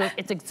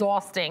 It's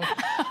exhausting.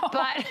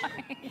 But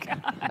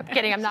I'm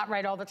kidding, I'm not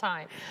right all the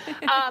time.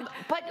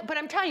 But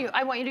I'm telling you,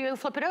 I want you to go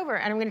flip it over,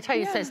 and I'm going to tell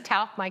you, it says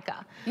talc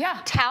mica. Yeah.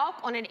 Talc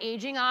on an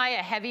aging eye,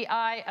 a heavy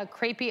eye, a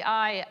crepey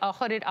eye, a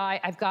hooded eye.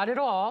 I've got it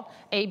all.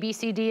 A, B,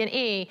 C, D, and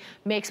E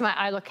makes my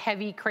eye look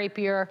heavy,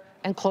 crepier,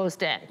 and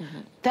closed in.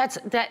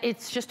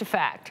 It's just a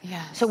fact.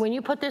 Yes. So when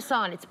you put this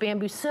on, it's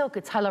bamboo silk,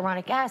 it's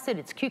hyaluronic acid,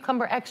 it's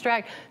cucumber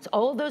extract, it's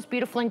all of those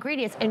beautiful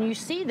ingredients, and you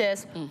see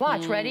this,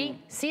 watch,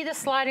 ready? See the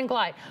slide and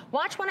glide.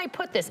 Watch when I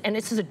put this, and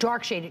this is a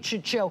dark shade, it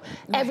should show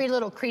every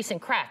little crease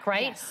and crack,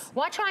 right? Yes.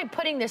 Watch how I'm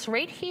putting this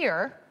right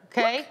here,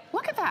 okay?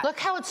 Look at that.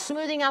 Look how it's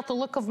smoothing out the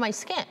look of my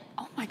skin.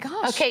 Oh my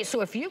gosh. Okay, so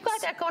if you've got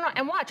that going on,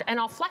 and watch, and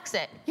I'll flex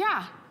it.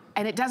 Yeah.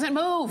 And it doesn't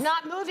move.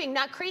 Not moving,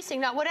 not creasing,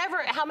 not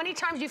whatever. How many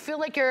times do you feel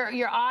like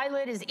your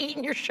eyelid is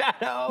eating your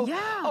shadow?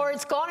 Yeah. Or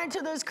it's gone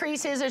into those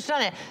creases, it's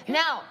done it. Yeah.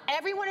 Now,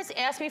 everyone has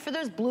asked me for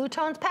those blue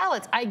tones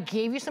palettes. I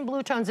gave you some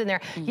blue tones in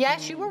there.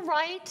 Yes, you were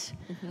right.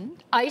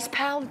 Ice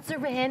palettes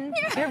are in.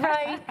 You're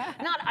right.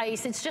 Not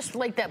ice, it's just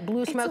like that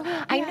blue smoke.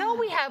 I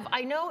know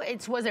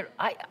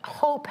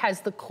Hope has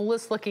the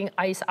coolest looking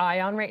ice eye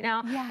on right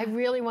now. Yeah. I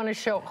really want to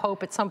show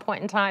Hope at some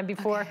point in time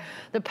before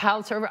the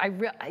palettes are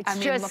over. It's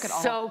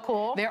just so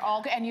cool. They're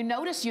all good. And you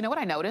know what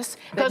I noticed?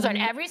 Goes on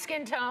every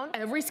skin tone.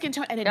 Every skin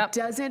tone, and it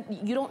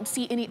doesn't, you don't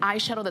see any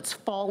eyeshadow that's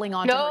falling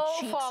onto her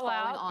cheeks,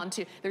 falling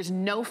onto, there's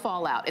no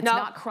fallout. It's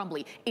not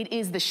crumbly. It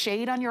is the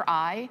shade on your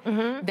eye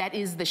that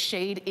is the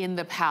shade in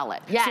the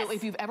palette. Yes. So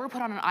if you've ever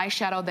put on an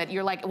eyeshadow that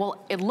you're like,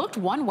 well, it looked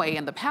one way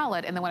in the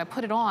palette, and then when I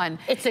put it on,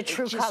 it's a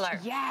true color.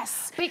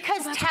 Yes.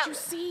 Because so that's what you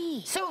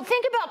see. So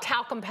think about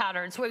talcum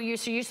powder. It's what you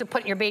used to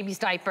put in your baby's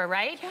diaper,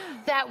 right? Yeah.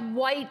 That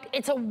white,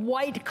 it's a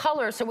white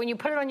color. So when you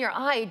put it on your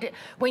eye,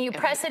 when you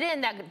press it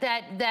in,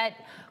 that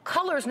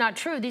color's not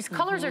true. These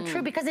colors are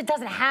true because it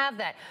doesn't have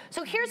that.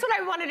 So here's what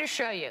I wanted to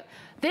show you.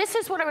 This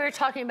is what we were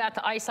talking about,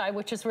 the ice eye,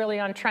 which is really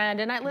on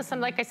trend. And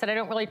listen, like I said, I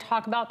don't really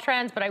talk about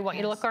trends, but I want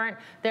you to look current.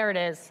 There it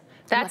is.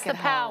 That's the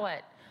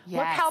palette. Yes.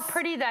 Look how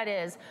pretty that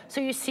is. So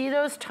you see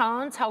those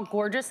tones, how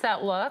gorgeous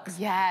that looks?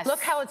 Yes.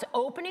 Look how it's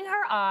opening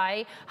her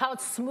eye, how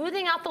it's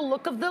smoothing out the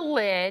look of the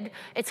lid.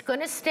 It's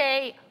gonna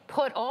stay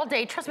put all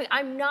day. Trust me,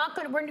 I'm not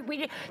gonna,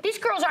 these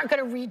girls aren't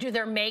gonna redo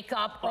their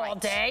makeup all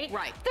day.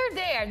 Right. They're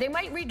there. They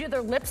might redo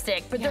their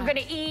lipstick, but they're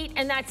gonna eat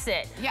and that's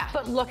it. Yeah.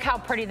 But look how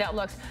pretty that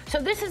looks.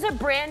 So this is a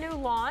brand new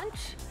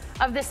launch.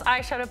 of this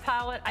eyeshadow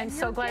palette. I'm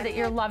so glad that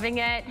you're loving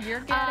it. You're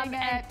getting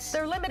it. And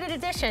they're limited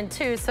edition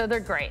too, so they're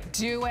great.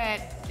 Do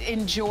it.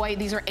 Enjoy.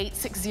 These are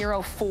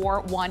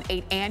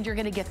 860418, and you're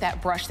going to get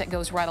that brush that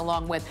goes right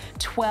along with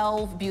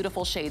 12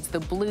 beautiful shades.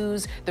 The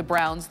blues, the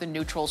browns, the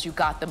neutrals. You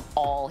got them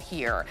all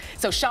here.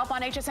 So shop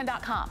on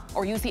hsn.com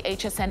or use the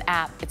HSN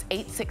app. It's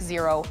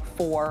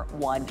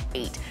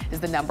 860418 is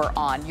the number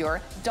on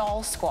your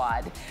Doll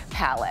Squad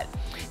palette.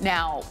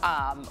 Now,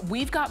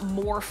 we've got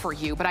more for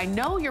you, but I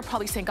know you're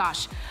probably saying,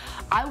 gosh,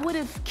 I would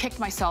have kicked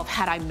myself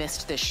had I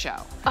missed this show.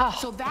 Oh,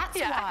 so that's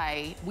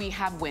why we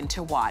have when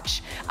to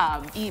watch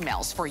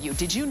emails for you.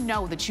 Did you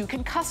know that you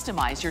can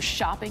customize your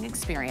shopping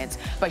experience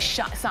by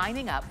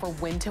signing up for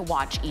when to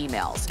watch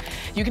emails?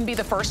 You can be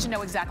the first to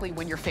know exactly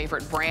when your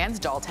favorite brands,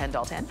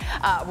 Doll10,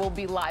 will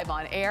be live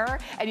on air.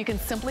 And you can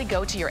simply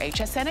go to your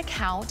HSN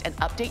account and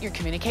update your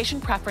communication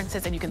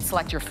preferences, and you can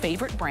select your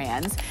favorite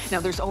brands.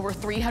 Now there's over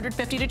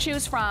 350 to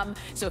choose from.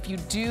 So if you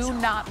do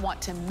not want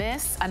to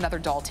miss another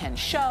Doll10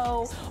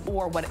 show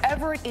or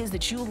whatever it is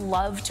that you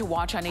love to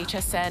watch on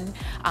HSN,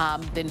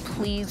 then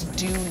please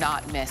do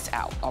not miss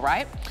out, all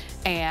right?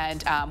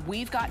 And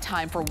we've got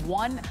time for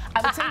one,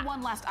 I would say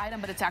one last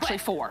item, but it's actually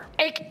four.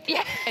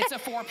 It's a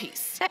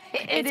four-piece.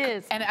 It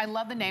is. And I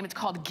love the name. It's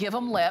called Give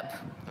 'em Lip.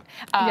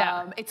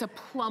 It's a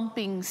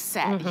plumping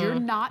set. You're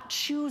not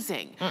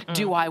choosing,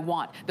 do I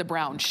want the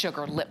brown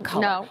sugar lip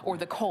color or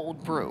the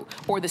cold brew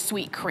or the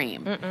sweet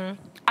cream?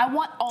 I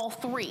want all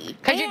three.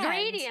 Because you're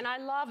greedy, and I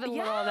love a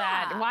little of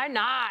that. Why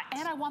not?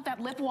 And I want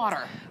that lip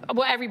water.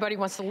 Well, everybody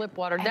wants the lip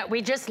water. That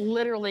we just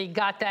literally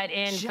got that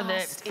in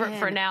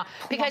for now.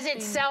 Because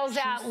it sells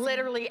out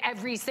literally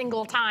every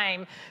single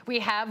time we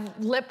have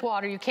lip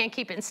water. You can't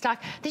keep it in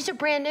stock. These are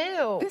brand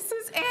new. This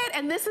is it,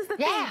 and this is the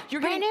thing.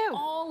 You're getting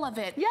all of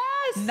it.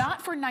 Yes.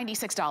 Not for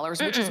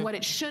 $96, which is what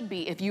it should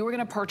be if you were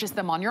gonna purchase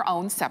them on your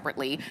own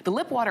separately. The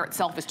lip water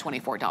itself is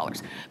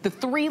 $24. The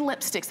 3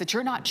 lipsticks that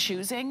you're not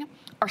choosing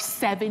are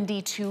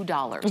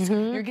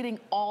 $72. You're getting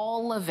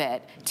all of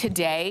it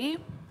today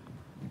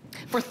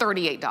for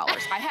 $38.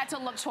 I had to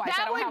look twice.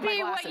 I don't have my glasses. That would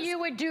be what you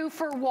would do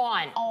for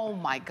one. Oh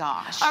my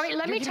gosh. All right,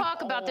 let me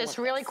talk about this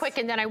really quick,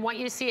 and then I want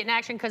you to see it in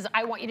action because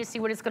I want you to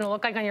see what it's going to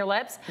look like on your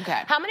lips.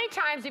 Okay. How many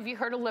times have you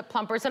heard of lip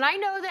plumpers? And I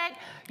know that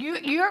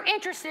you're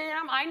interested in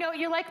them. I know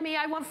you're like me.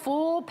 I want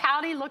full,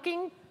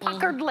 pouty-looking,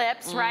 puckered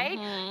lips, right?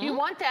 You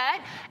want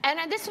that.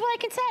 And this is what I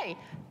can say.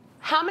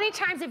 How many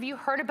times have you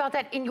heard about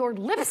that in your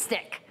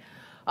lipstick?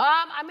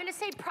 I'm going to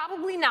say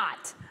probably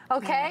not.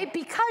 Okay,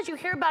 because you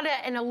hear about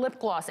it in a lip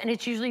gloss and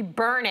it's usually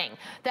burning.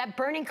 That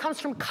burning comes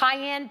from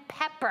cayenne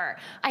pepper.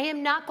 I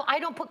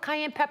don't put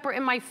cayenne pepper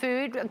in my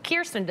food.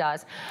 Kirsten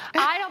does.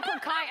 I don't put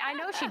I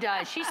know she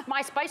does. She's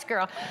my spice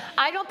girl.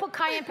 I don't put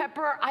cayenne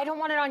pepper. I don't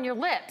want it on your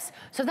lips.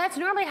 So that's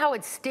normally how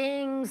it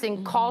stings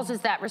and causes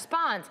that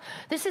response.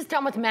 This is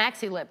done with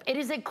Maxi Lip. It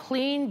is a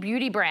clean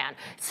beauty brand.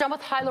 It's done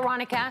with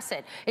hyaluronic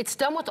acid. It's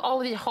done with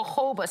all of the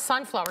jojoba,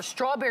 sunflower,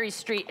 strawberry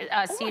seed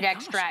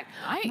extract,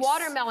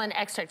 watermelon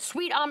extract,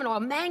 sweet almond oil,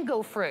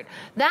 mango fruit.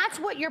 That's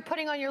what you're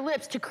putting on your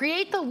lips to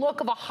create the look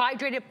of a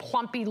hydrated,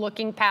 plumpy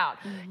looking pout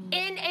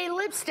in a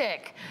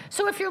lipstick.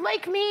 So if you're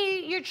like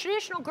me, you're a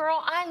traditional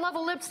girl, I love a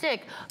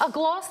lipstick. A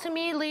gloss to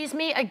me leaves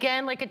me,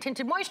 again, like a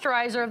tinted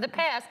moisturizer of the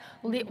past,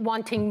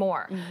 wanting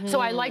more. So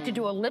I like to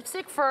do a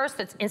lipstick first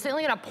that's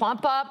instantly gonna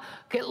plump up,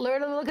 learn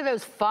to look at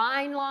those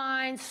fine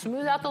lines,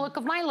 smooth out the look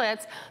of my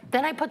lips,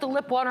 then I put the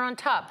lip water on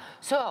top.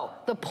 So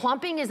the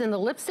plumping is in the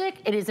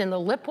lipstick, it is in the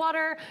lip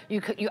water.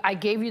 I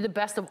gave you the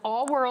best of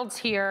all worlds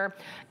here,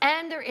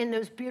 and they're in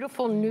those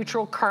beautiful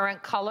neutral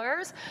current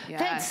colors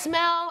that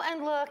smell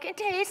and look and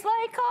taste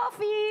like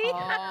coffee.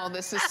 Oh,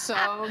 this is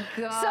so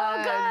good. So good.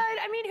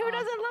 I mean, who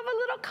doesn't love a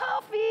little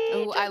coffee?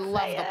 Ooh, I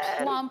love the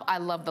plump. I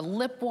love the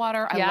lip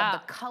water. I love the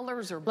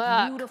colors are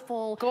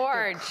beautiful.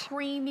 Gorge. They're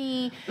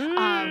creamy.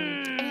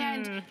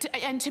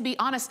 And to be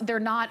honest, they're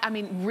not, I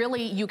mean,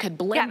 really, you could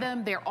blend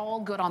them. They're all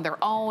good on their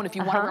own. If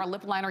you want to wear a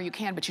lip liner, you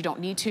can, but you don't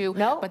need to.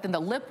 But then the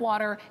lip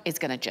water is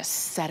going to just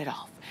set it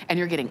off. And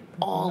you're getting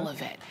all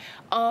of it.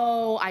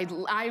 Oh,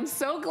 I'm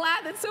so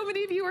glad that so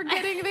many of you are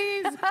getting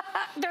these.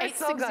 They're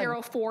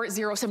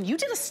 860407. You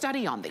did a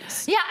study on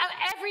these. Yeah,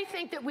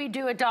 everything that we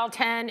do at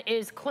Doll10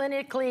 is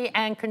clinically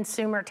and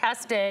consumer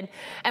tested.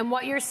 And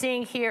what you're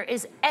seeing here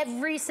is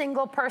every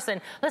single person.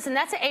 Listen,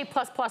 that's an A++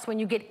 when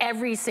you get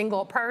every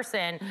single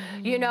person,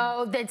 you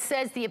know, that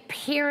says the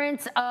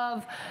appearance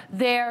of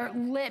their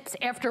lips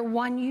after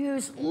one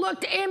use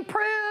looked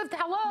improved.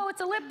 Hello,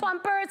 it's a lip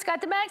plumper. It's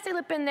got the Maxi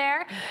Lip in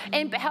there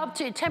and helped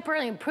to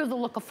temporarily improve the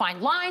look of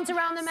fine lines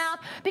around the mouth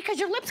because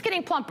your lip's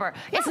getting plumper.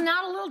 It's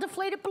not a little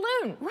deflated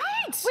balloon.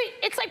 Right. Wait,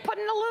 it's like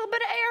putting a little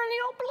bit of air in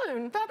the old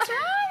balloon. That's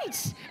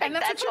right. And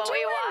that's what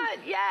we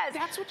want. Yes.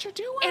 That's what you're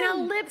doing. In a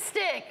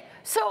lipstick.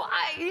 So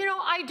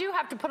I do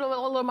have to put a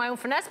little of my own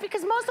finesse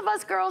because most of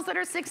us girls that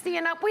are 60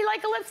 and up, we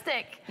like a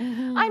lipstick.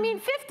 I mean,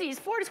 50s,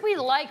 40s, we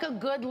like a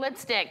good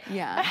lipstick.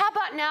 Yeah. But how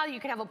about now you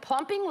can have a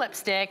plumping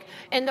lipstick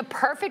in the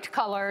perfect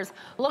colors,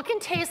 look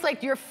and taste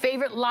like your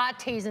favorite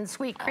lattes and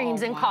sweet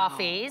creams and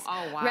coffees.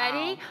 Oh, wow.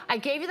 Ready? I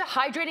gave you the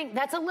hydrating,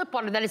 that's a lip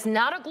water. That is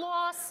not a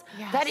gloss.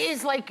 Yes. That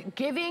is like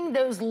giving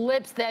those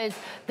lips,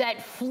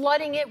 that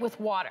flooding it with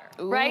water,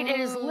 right? It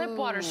is lip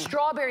water,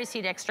 strawberry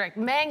seed extract,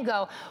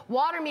 mango,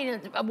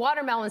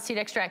 watermelon seed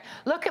extract.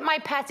 Look at my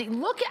Patsy.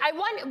 Look at,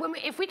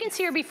 if we can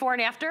see her before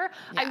and after,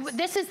 Yes.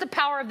 this is the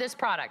power of this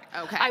product.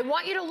 Okay. I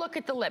want you to look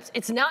at the lips.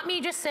 It's not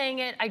me just saying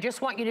it. I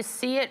just want you to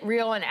see it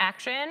real in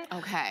action.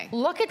 Okay.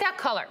 Look at that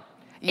color.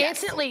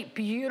 Yes. Instantly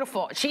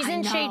beautiful. She's I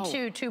in know.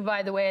 shade 2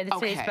 by the way, the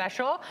today's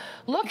special.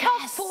 Look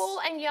how full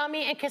and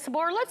yummy and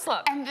kissable her lips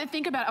look. And then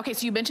think about, okay,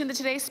 so you mentioned the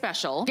today's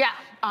special. Yeah.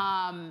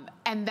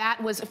 And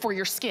that was for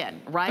your skin,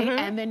 right?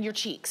 And then your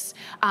cheeks.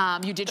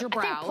 You did your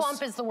brows. I think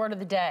plump is the word of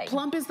the day.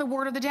 Plump is the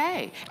word of the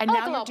day. And I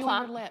like now a you're little doing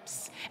plump. your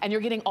lips. And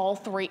you're getting all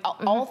three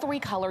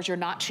colors you're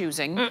not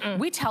choosing.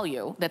 We tell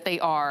you that they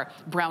are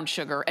brown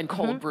sugar and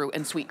cold brew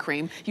and sweet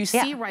cream. You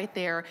see right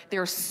there,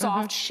 they're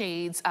soft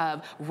shades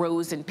of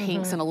rose and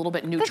pinks and a little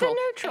bit neutral.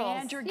 neutrals.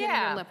 And you're getting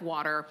your lip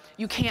water.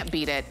 You can't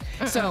beat it.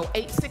 So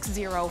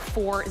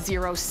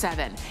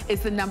 860-407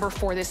 is the number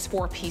for this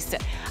 4-piece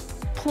set.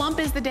 Plump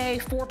is the day,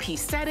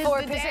 4-piece set is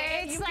the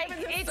day.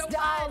 It's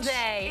doll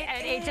day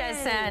at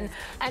HSN,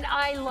 and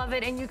I love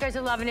it, and you guys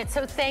are loving it.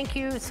 So thank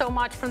you so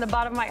much from the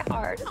bottom of my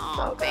heart.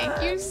 Oh,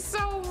 thank you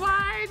so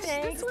much.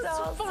 Thanks, this was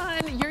dolls.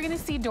 fun. You're gonna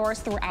see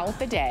Doris throughout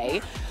the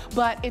day,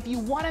 but if you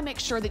wanna make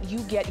sure that you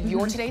get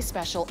your today's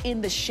special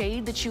in the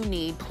shade that you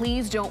need,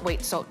 please don't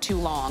wait too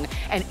long.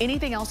 And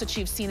anything else that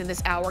you've seen in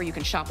this hour, you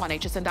can shop on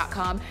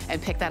hsn.com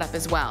and pick that up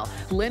as well.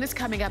 Lynn is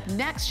coming up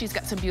next. She's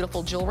got some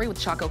beautiful jewelry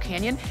with Chaco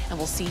Canyon, and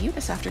we'll see you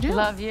this afternoon.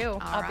 Love you.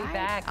 I'll be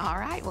back. All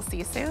right, we'll see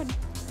you soon.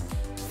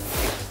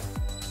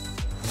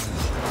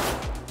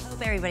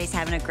 Hope everybody's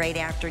having a great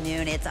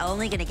afternoon. It's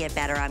only going to get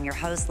better. I'm your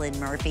host, Lynn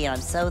Murphy, and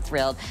I'm so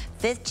thrilled.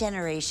 5th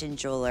generation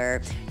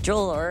jeweler,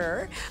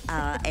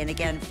 and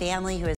again, family who has